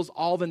fulfills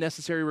all the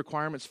necessary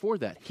requirements for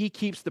that. He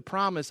keeps the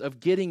promise of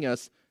getting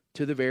us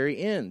to the very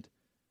end.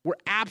 We're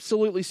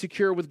absolutely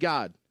secure with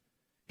God.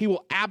 He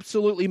will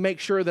absolutely make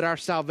sure that our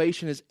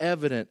salvation is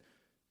evident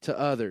to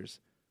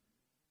others.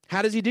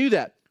 How does he do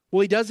that?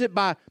 Well, he does it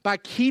by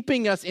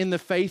keeping us in the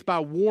faith, by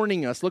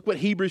warning us. Look what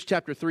Hebrews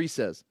chapter 3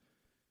 says.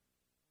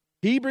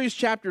 Hebrews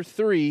chapter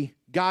 3,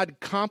 God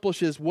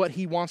accomplishes what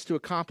he wants to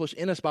accomplish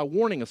in us by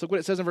warning us. Look what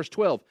it says in verse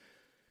 12.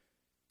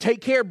 Take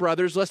care,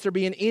 brothers, lest there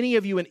be in any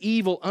of you an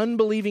evil,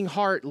 unbelieving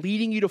heart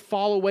leading you to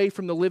fall away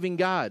from the living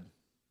God.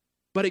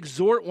 But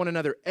exhort one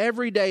another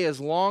every day as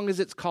long as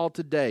it's called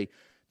today,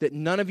 that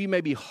none of you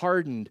may be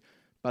hardened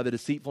by the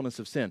deceitfulness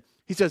of sin.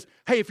 He says,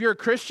 hey, if you're a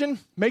Christian,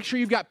 make sure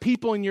you've got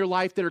people in your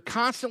life that are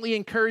constantly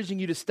encouraging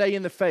you to stay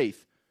in the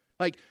faith.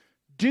 Like,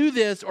 do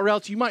this or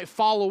else you might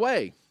fall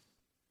away.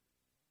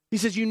 He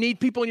says you need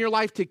people in your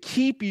life to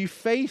keep you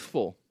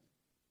faithful.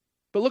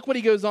 But look what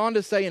he goes on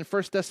to say in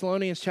 1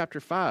 Thessalonians chapter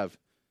 5.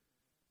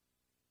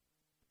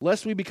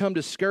 Lest we become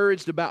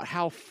discouraged about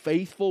how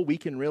faithful we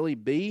can really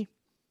be.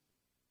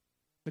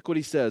 Look what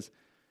he says.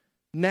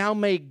 Now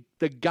may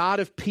the God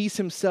of peace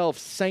himself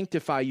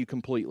sanctify you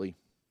completely.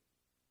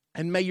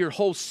 And may your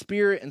whole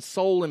spirit and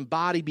soul and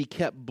body be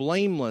kept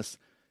blameless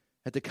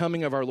at the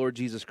coming of our Lord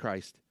Jesus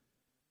Christ.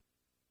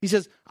 He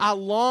says, I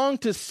long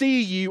to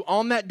see you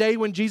on that day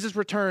when Jesus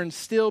returns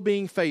still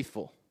being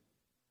faithful.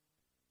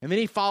 And then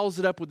he follows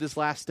it up with this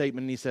last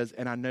statement and he says,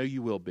 and I know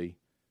you will be.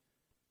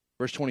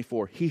 Verse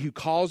 24, he who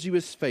calls you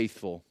is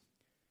faithful,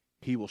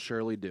 he will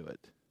surely do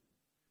it.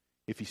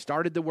 If he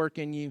started the work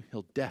in you,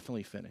 he'll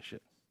definitely finish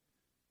it.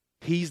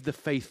 He's the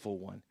faithful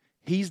one.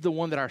 He's the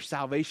one that our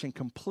salvation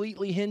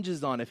completely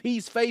hinges on. If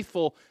he's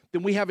faithful,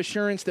 then we have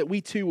assurance that we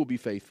too will be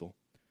faithful.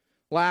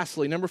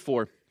 Lastly, number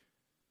 4.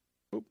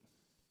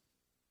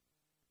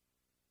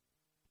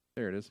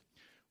 There it is.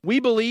 We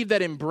believe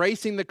that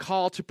embracing the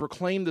call to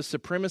proclaim the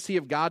supremacy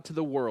of God to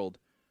the world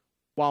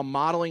while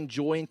modeling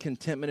joy and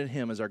contentment in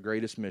him is our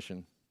greatest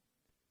mission.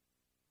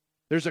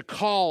 There's a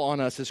call on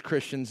us as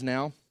Christians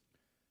now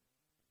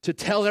to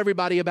tell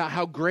everybody about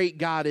how great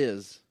God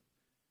is.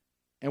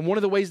 And one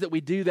of the ways that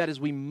we do that is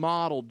we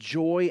model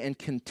joy and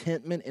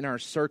contentment in our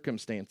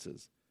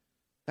circumstances.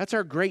 That's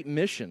our great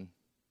mission.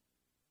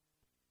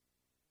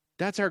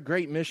 That's our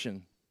great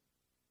mission.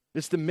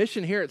 It's the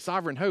mission here at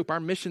Sovereign Hope,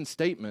 our mission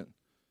statement.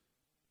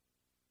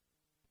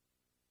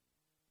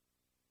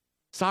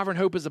 Sovereign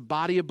Hope is a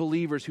body of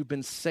believers who've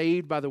been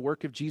saved by the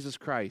work of Jesus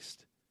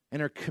Christ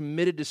and are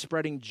committed to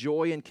spreading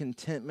joy and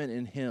contentment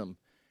in him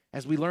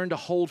as we learn to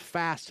hold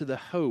fast to the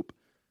hope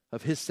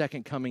of his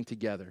second coming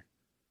together.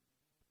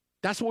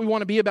 That's what we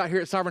want to be about here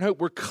at Sovereign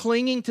Hope. We're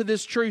clinging to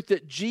this truth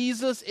that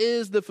Jesus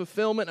is the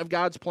fulfillment of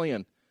God's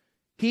plan.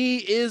 He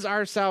is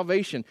our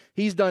salvation.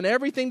 He's done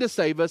everything to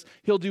save us.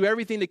 He'll do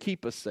everything to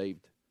keep us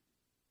saved.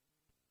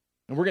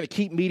 And we're going to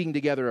keep meeting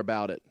together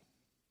about it.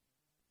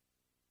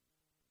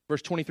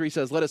 Verse 23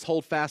 says, let us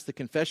hold fast the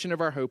confession of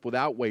our hope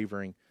without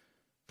wavering,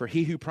 for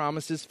he who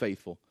promised is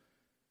faithful.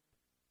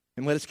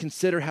 And let us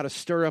consider how to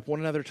stir up one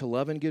another to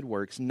love and good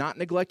works, not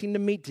neglecting to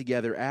meet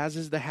together, as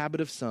is the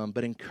habit of some,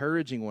 but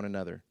encouraging one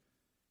another,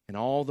 and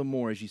all the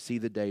more as you see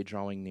the day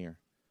drawing near.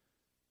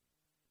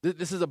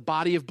 This is a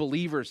body of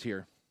believers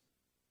here.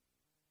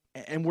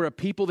 And we're a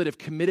people that have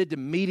committed to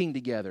meeting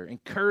together,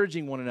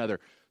 encouraging one another,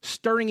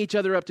 stirring each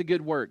other up to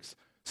good works,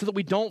 so that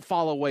we don't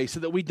fall away, so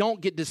that we don't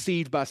get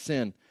deceived by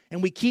sin.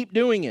 And we keep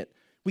doing it.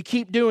 We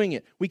keep doing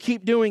it. We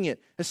keep doing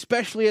it,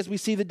 especially as we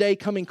see the day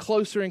coming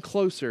closer and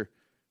closer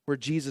where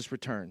Jesus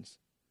returns.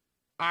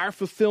 Our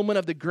fulfillment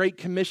of the Great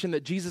Commission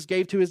that Jesus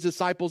gave to his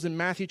disciples in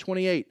Matthew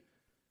 28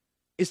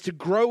 is to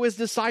grow as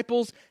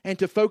disciples and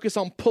to focus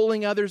on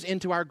pulling others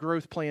into our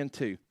growth plan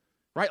too.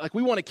 Right? Like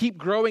we want to keep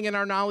growing in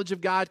our knowledge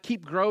of God,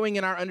 keep growing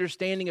in our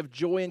understanding of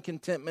joy and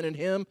contentment in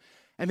him,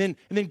 and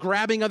then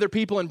grabbing other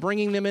people and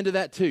bringing them into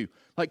that too.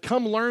 Like,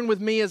 come learn with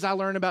me as I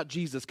learn about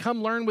Jesus.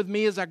 Come learn with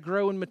me as I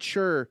grow and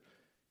mature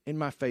in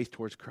my faith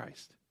towards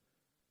Christ.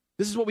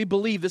 This is what we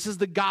believe. This is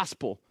the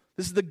gospel.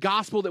 This is the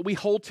gospel that we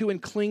hold to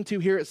and cling to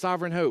here at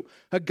Sovereign Hope.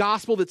 A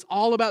gospel that's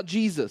all about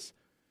Jesus.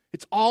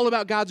 It's all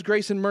about God's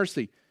grace and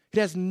mercy. It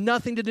has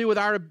nothing to do with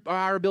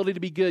our ability to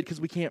be good because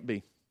we can't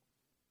be.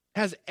 It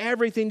has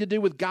everything to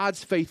do with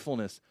God's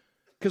faithfulness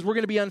because we're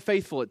going to be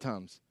unfaithful at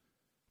times.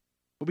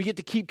 But we get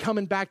to keep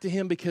coming back to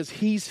him because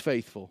he's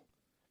faithful.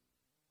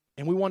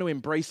 And we want to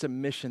embrace a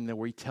mission that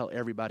we tell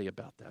everybody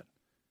about that.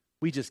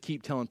 We just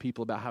keep telling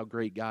people about how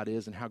great God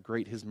is and how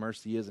great his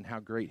mercy is and how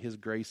great his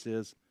grace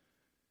is.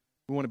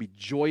 We want to be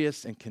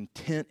joyous and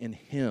content in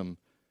him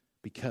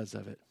because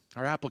of it.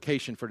 Our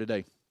application for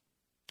today.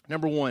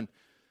 Number one,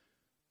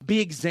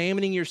 be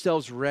examining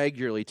yourselves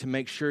regularly to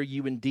make sure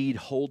you indeed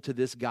hold to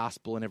this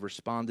gospel and have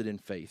responded in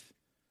faith.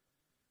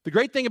 The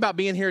great thing about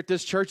being here at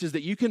this church is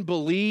that you can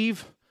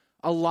believe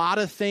a lot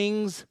of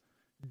things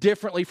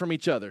differently from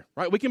each other,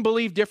 right? We can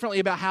believe differently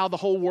about how the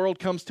whole world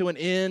comes to an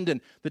end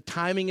and the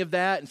timing of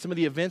that and some of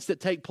the events that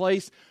take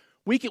place.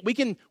 We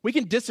can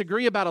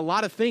disagree about a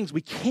lot of things.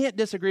 We can't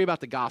disagree about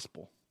the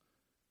gospel,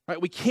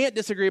 right? We can't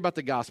disagree about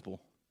the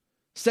gospel.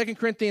 2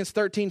 Corinthians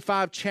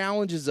 13:5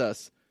 challenges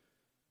us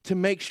to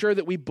make sure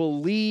that we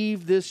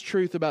believe this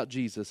truth about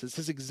Jesus. It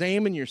says,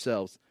 examine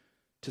yourselves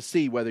to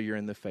see whether you're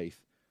in the faith.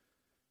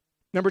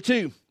 Number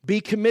two, be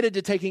committed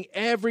to taking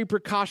every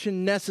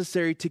precaution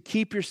necessary to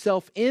keep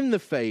yourself in the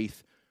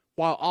faith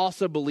while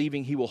also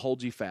believing he will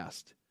hold you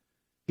fast.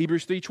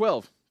 Hebrews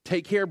 3:12,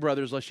 take care,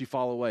 brothers, lest you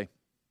fall away.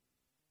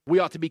 We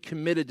ought to be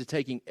committed to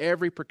taking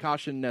every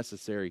precaution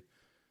necessary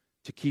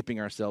to keeping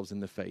ourselves in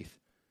the faith.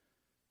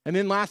 And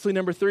then lastly,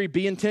 number three,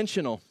 be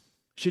intentional.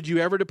 Should you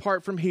ever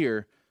depart from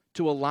here,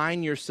 to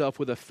align yourself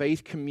with a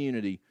faith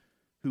community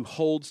who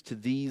holds to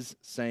these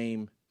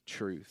same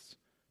truths.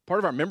 Part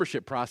of our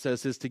membership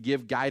process is to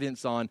give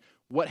guidance on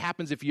what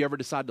happens if you ever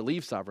decide to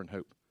leave Sovereign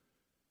Hope.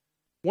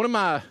 One of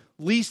my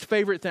least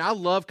favorite things, I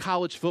love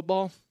college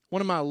football.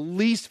 One of my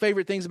least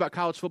favorite things about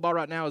college football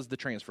right now is the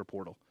transfer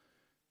portal.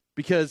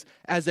 Because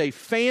as a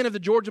fan of the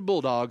Georgia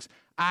Bulldogs,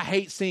 I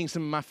hate seeing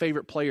some of my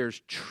favorite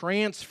players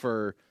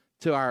transfer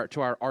to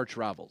our arch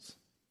rivals.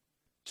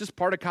 It's just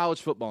part of college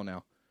football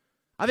now.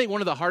 I think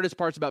one of the hardest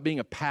parts about being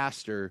a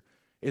pastor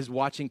is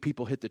watching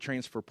people hit the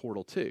transfer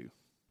portal too.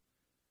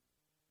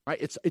 Right?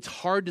 It's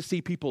hard to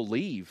see people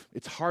leave.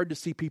 It's hard to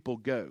see people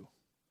go.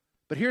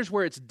 But here's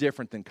where it's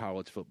different than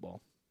college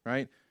football,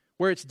 right?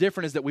 Where it's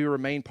different is that we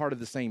remain part of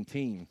the same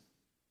team,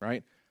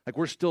 right? Like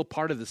we're still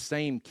part of the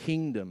same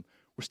kingdom.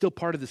 We're still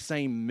part of the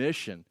same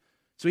mission.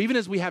 So even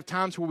as we have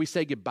times where we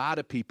say goodbye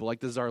to people, like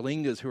the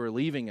Zarlingas who are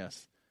leaving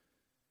us,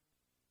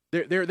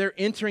 they're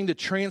entering the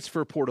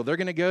transfer portal. They're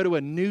going to go to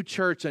a new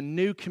church, a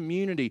new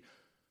community,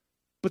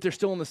 but they're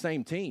still on the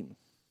same team,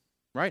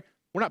 right?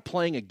 We're not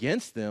playing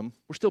against them.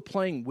 We're still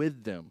playing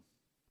with them,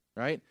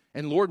 right?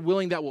 And Lord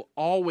willing, that will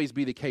always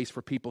be the case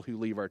for people who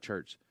leave our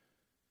church.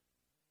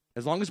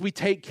 As long as we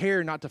take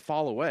care not to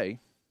fall away,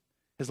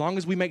 as long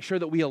as we make sure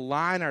that we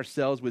align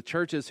ourselves with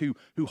churches who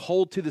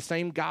hold to the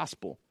same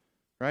gospel,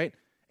 right?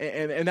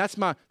 And that's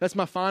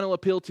my final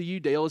appeal to you,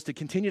 Dale, is to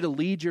continue to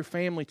lead your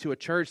family to a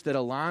church that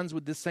aligns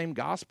with this same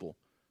gospel,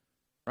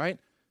 right?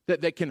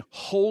 That can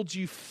hold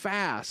you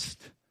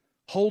fast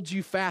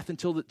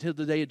until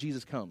the day of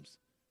Jesus comes,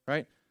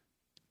 right?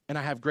 And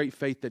I have great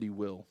faith that he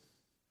will,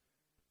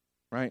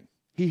 right?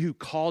 He who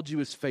called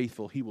you is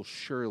faithful. He will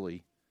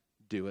surely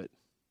do it.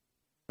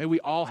 May we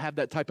all have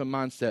that type of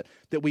mindset,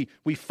 that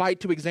we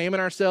fight to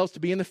examine ourselves to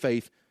be in the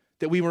faith,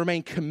 that we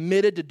remain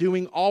committed to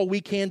doing all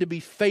we can to be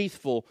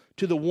faithful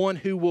to the one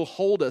who will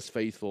hold us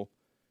faithful,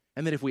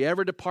 and that if we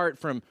ever depart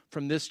from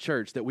this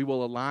church, that we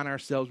will align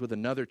ourselves with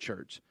another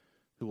church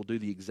who will do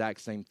the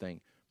exact same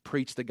thing,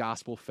 preach the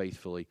gospel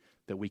faithfully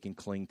that we can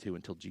cling to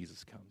until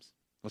Jesus comes.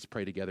 Let's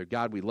pray together.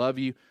 God, we love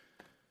you,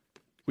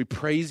 we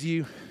praise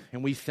you,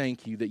 and we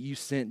thank you that you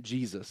sent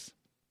Jesus.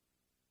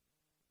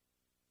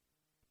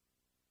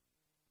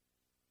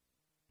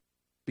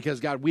 Because,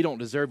 God, we don't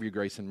deserve your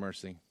grace and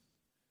mercy.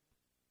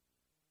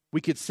 We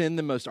could send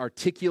the most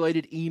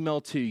articulated email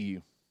to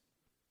you,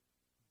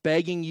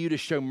 begging you to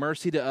show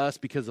mercy to us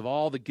because of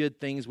all the good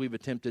things we've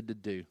attempted to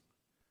do.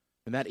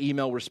 And that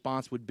email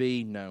response would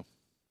be, no,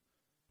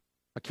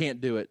 I can't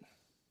do it.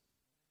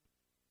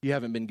 You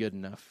haven't been good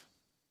enough.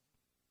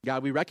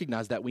 God, we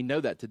recognize that. We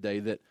know that today,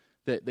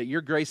 that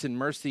your grace and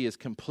mercy is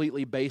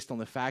completely based on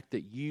the fact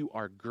that you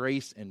are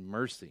grace and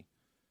mercy,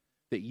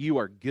 that you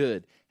are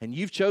good, and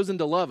you've chosen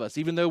to love us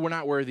even though we're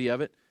not worthy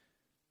of it.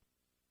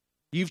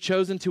 You've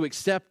chosen to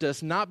accept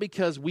us not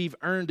because we've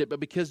earned it, but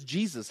because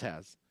Jesus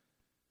has.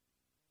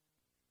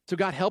 So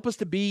God, help us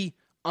to be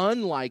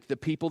unlike the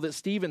people that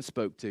Stephen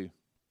spoke to.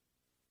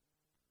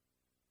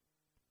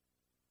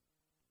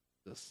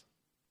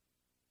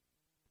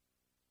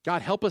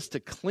 God, help us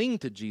to cling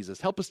to Jesus.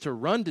 Help us to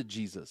run to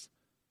Jesus.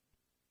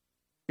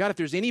 God, if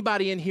there's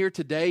anybody in here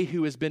today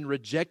who has been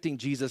rejecting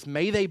Jesus,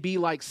 may they be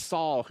like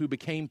Saul, who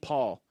became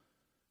Paul,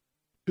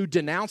 who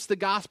denounced the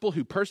gospel,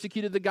 who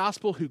persecuted the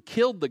gospel, who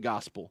killed the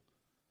gospel,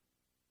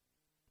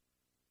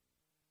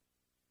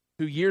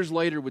 who years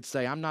later would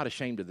say, I'm not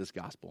ashamed of this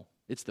gospel.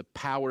 It's the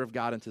power of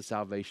God unto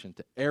salvation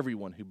to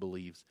everyone who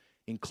believes,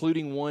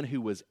 including one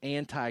who was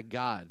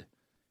anti-God,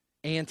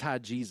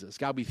 anti-Jesus.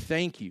 God, we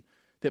thank you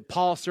that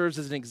Paul serves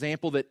as an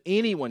example that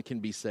anyone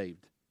can be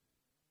saved.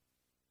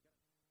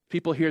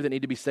 People here that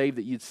need to be saved,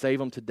 that you'd save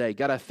them today.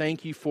 God, I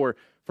thank you for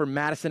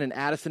Madison and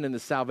Addison and the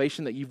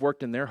salvation that you've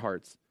worked in their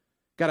hearts.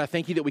 God, I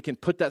thank you that we can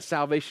put that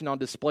salvation on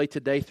display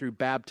today through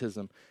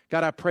baptism.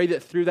 God, I pray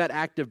that through that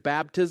act of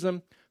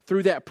baptism,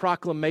 through that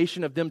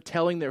proclamation of them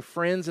telling their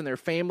friends and their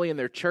family and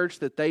their church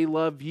that they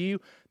love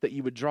you, that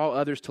you would draw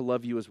others to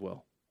love you as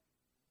well.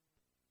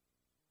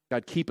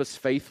 God, keep us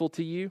faithful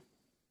to you.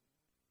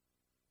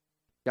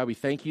 God, we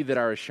thank you that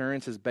our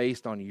assurance is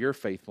based on your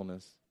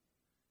faithfulness.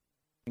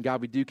 And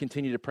God, we do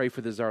continue to pray for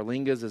the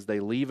Zarlingas as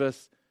they leave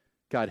us.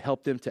 God,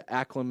 help them to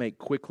acclimate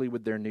quickly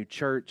with their new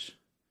church.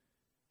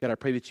 God, I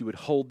pray that you would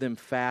hold them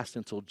fast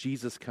until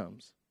Jesus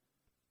comes,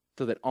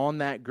 so that on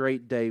that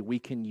great day we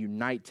can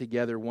unite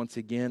together once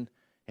again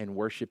and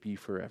worship you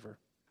forever.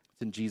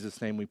 It's in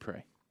Jesus' name we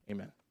pray.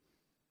 Amen.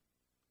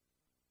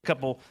 A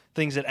couple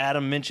things that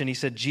Adam mentioned. He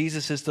said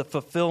Jesus is the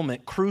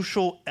fulfillment,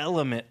 crucial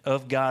element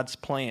of God's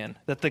plan.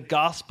 That the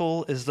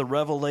gospel is the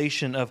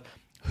revelation of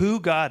who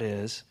God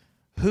is,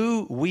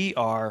 who we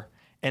are,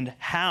 and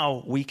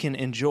how we can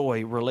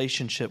enjoy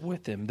relationship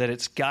with him. That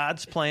it's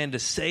God's plan to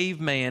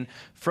save man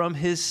from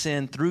his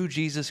sin through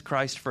Jesus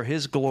Christ for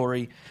his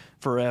glory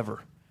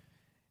forever.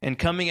 And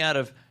coming out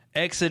of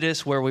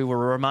Exodus, where we were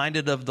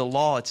reminded of the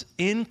law, it's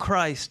in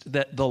Christ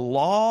that the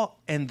law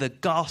and the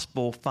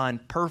gospel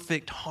find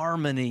perfect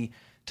harmony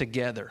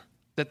together.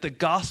 That the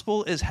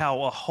gospel is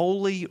how a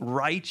holy,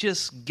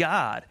 righteous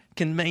God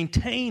can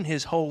maintain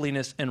his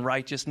holiness and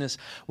righteousness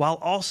while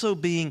also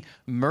being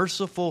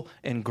merciful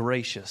and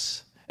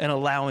gracious and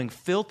allowing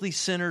filthy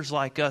sinners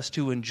like us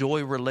to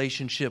enjoy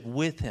relationship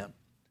with him.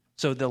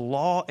 So the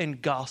law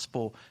and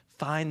gospel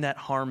find that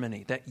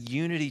harmony, that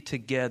unity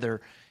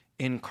together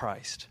in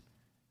Christ.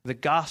 The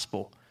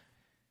gospel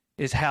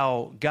is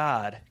how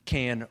God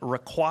can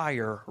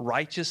require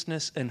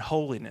righteousness and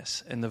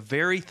holiness, and the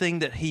very thing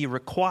that he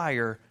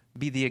requires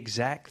be the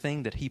exact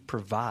thing that he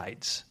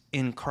provides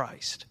in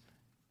Christ,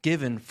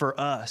 given for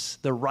us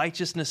the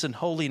righteousness and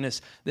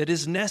holiness that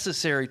is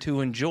necessary to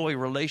enjoy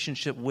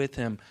relationship with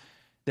him,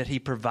 that he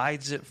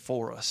provides it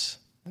for us.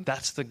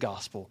 That's the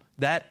gospel.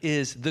 That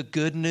is the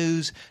good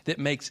news that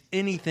makes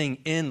anything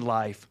in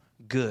life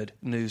good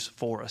news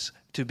for us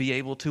to be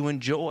able to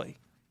enjoy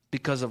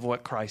because of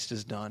what Christ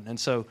has done. And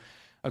so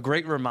a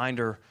great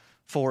reminder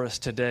for us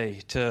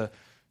today to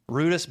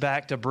root us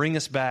back, to bring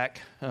us back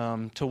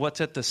to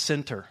what's at the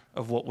center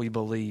of what we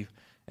believe.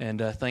 And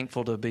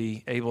thankful to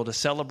be able to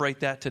celebrate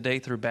that today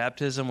through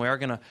baptism. We are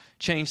going to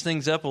change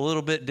things up a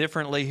little bit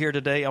differently here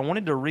today. I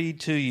wanted to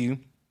read to you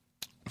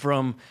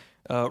from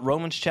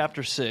Romans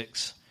chapter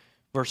 6,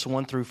 verse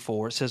 1 through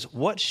 4. It says,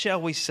 "What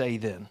shall we say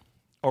then?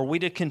 Are we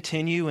to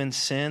continue in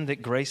sin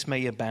that grace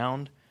may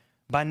abound?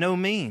 By no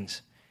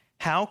means.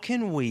 How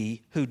can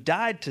we who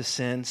died to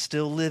sin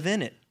still live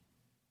in it?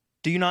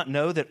 Do you not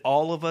know that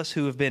all of us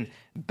who have been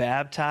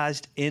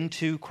baptized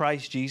into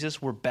Christ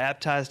Jesus were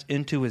baptized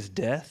into his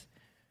death?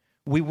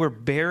 We were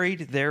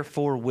buried,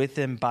 therefore, with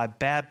him by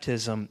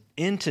baptism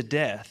into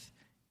death,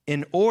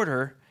 in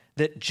order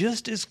that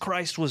just as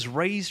Christ was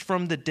raised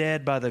from the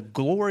dead by the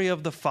glory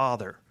of the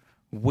Father,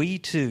 we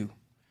too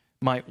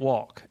might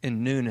walk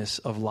in newness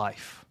of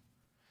life."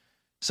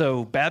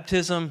 So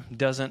baptism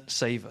doesn't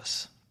save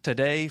us.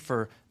 Today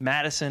for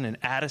Madison and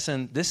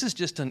Addison, this is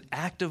just an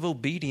act of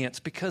obedience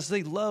because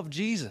they love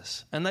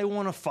Jesus and they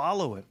want to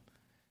follow him.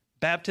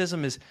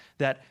 Baptism is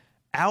that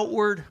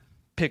outward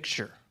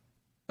picture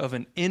of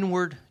an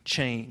inward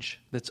change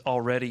that's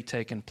already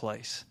taken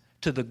place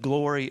to the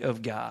glory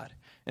of God.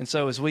 And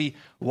so as we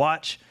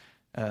watch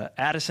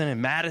Addison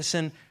and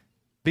Madison,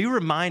 be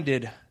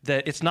reminded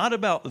that it's not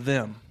about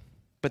them,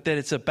 but that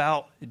it's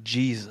about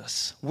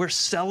Jesus. We're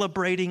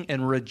celebrating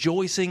and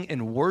rejoicing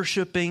and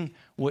worshiping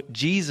what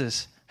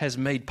Jesus has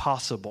made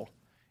possible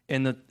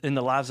in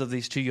the lives of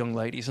these two young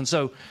ladies. And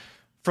so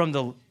from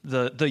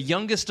the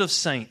youngest of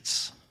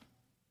saints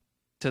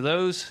to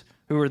those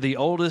who are the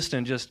oldest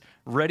and just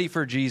ready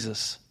for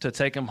Jesus to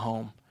take them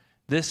home,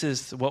 this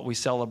is what we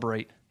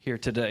celebrate here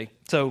today.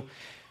 So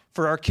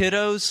for our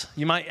kiddos,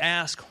 you might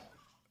ask,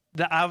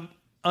 that I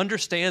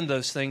understand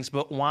those things,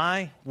 but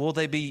why will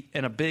they be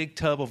in a big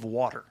tub of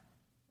water?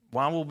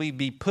 Why will we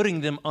be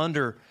putting them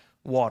under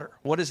water?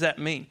 What does that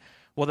mean?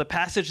 Well, the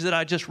passage that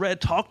I just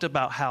read talked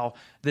about how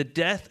the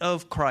death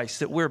of Christ,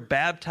 that we're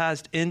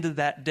baptized into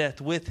that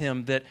death with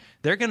him, that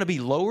they're going to be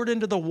lowered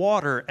into the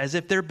water as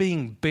if they're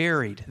being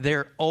buried.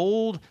 Their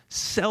old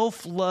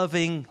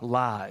self-loving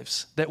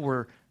lives that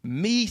were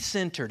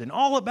me-centered and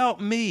all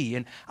about me,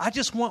 and I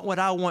just want what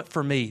I want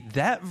for me.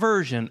 That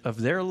version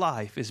of their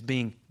life is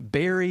being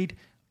buried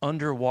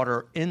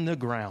underwater in the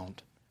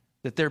ground,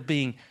 that they're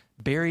being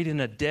buried in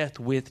a death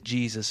with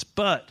Jesus,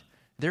 but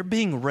they're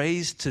being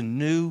raised to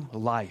new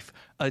life,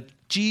 a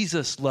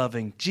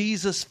Jesus-loving,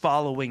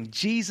 Jesus-following,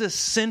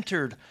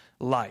 Jesus-centered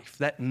life.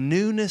 That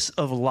newness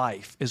of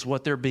life is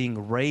what they're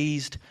being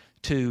raised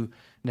to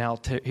now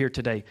here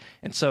today.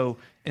 And so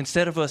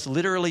instead of us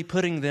literally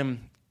putting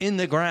them in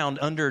the ground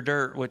under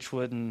dirt, which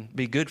wouldn't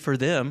be good for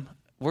them,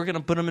 we're going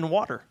to put them in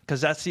water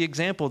because that's the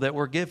example that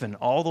we're given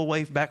all the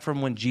way back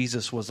from when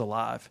Jesus was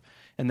alive,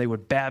 and they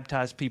would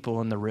baptize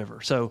people in the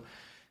river. So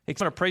I'm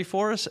going to pray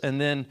for us,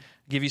 and then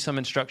give you some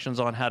instructions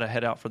on how to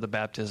head out for the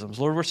baptisms.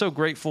 Lord, we're so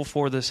grateful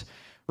for this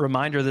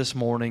reminder this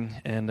morning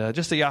and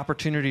just the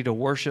opportunity to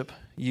worship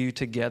you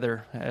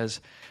together as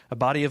a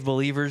body of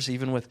believers,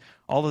 even with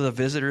all of the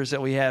visitors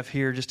that we have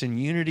here, just in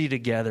unity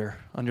together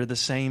under the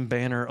same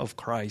banner of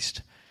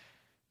Christ.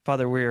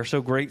 Father, we are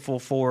so grateful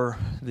for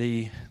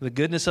the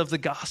goodness of the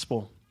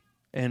gospel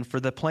and for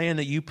the plan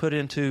that you put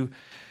into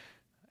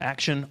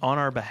action on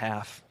our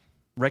behalf,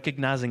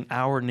 recognizing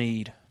our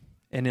need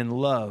and in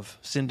love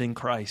sending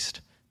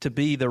Christ to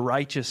be the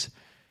righteous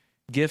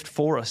gift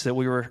for us that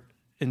we were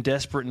in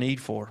desperate need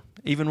for,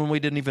 even when we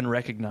didn't even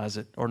recognize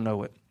it or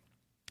know it.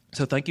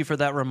 So thank you for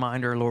that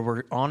reminder, Lord.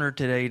 We're honored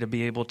today to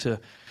be able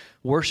to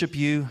worship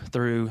you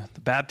through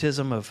the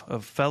baptism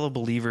of fellow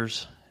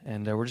believers,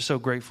 and we're just so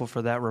grateful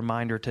for that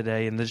reminder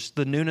today and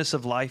the newness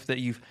of life that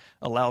you've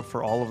allowed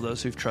for all of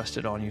those who've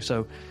trusted on you.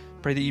 So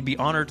pray that you'd be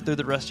honored through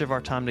the rest of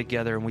our time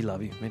together, and we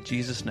love you. In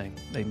Jesus' name,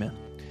 amen.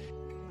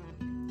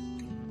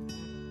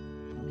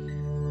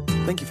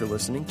 Thank you for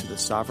listening to the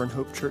Sovereign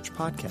Hope Church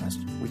podcast.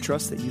 We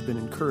trust that you've been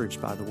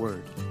encouraged by the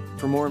word.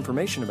 For more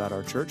information about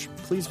our church,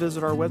 please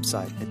visit our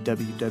website at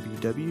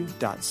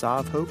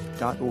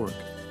www.sovhope.org.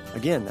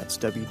 Again, that's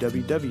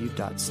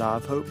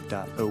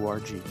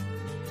www.sovhope.org.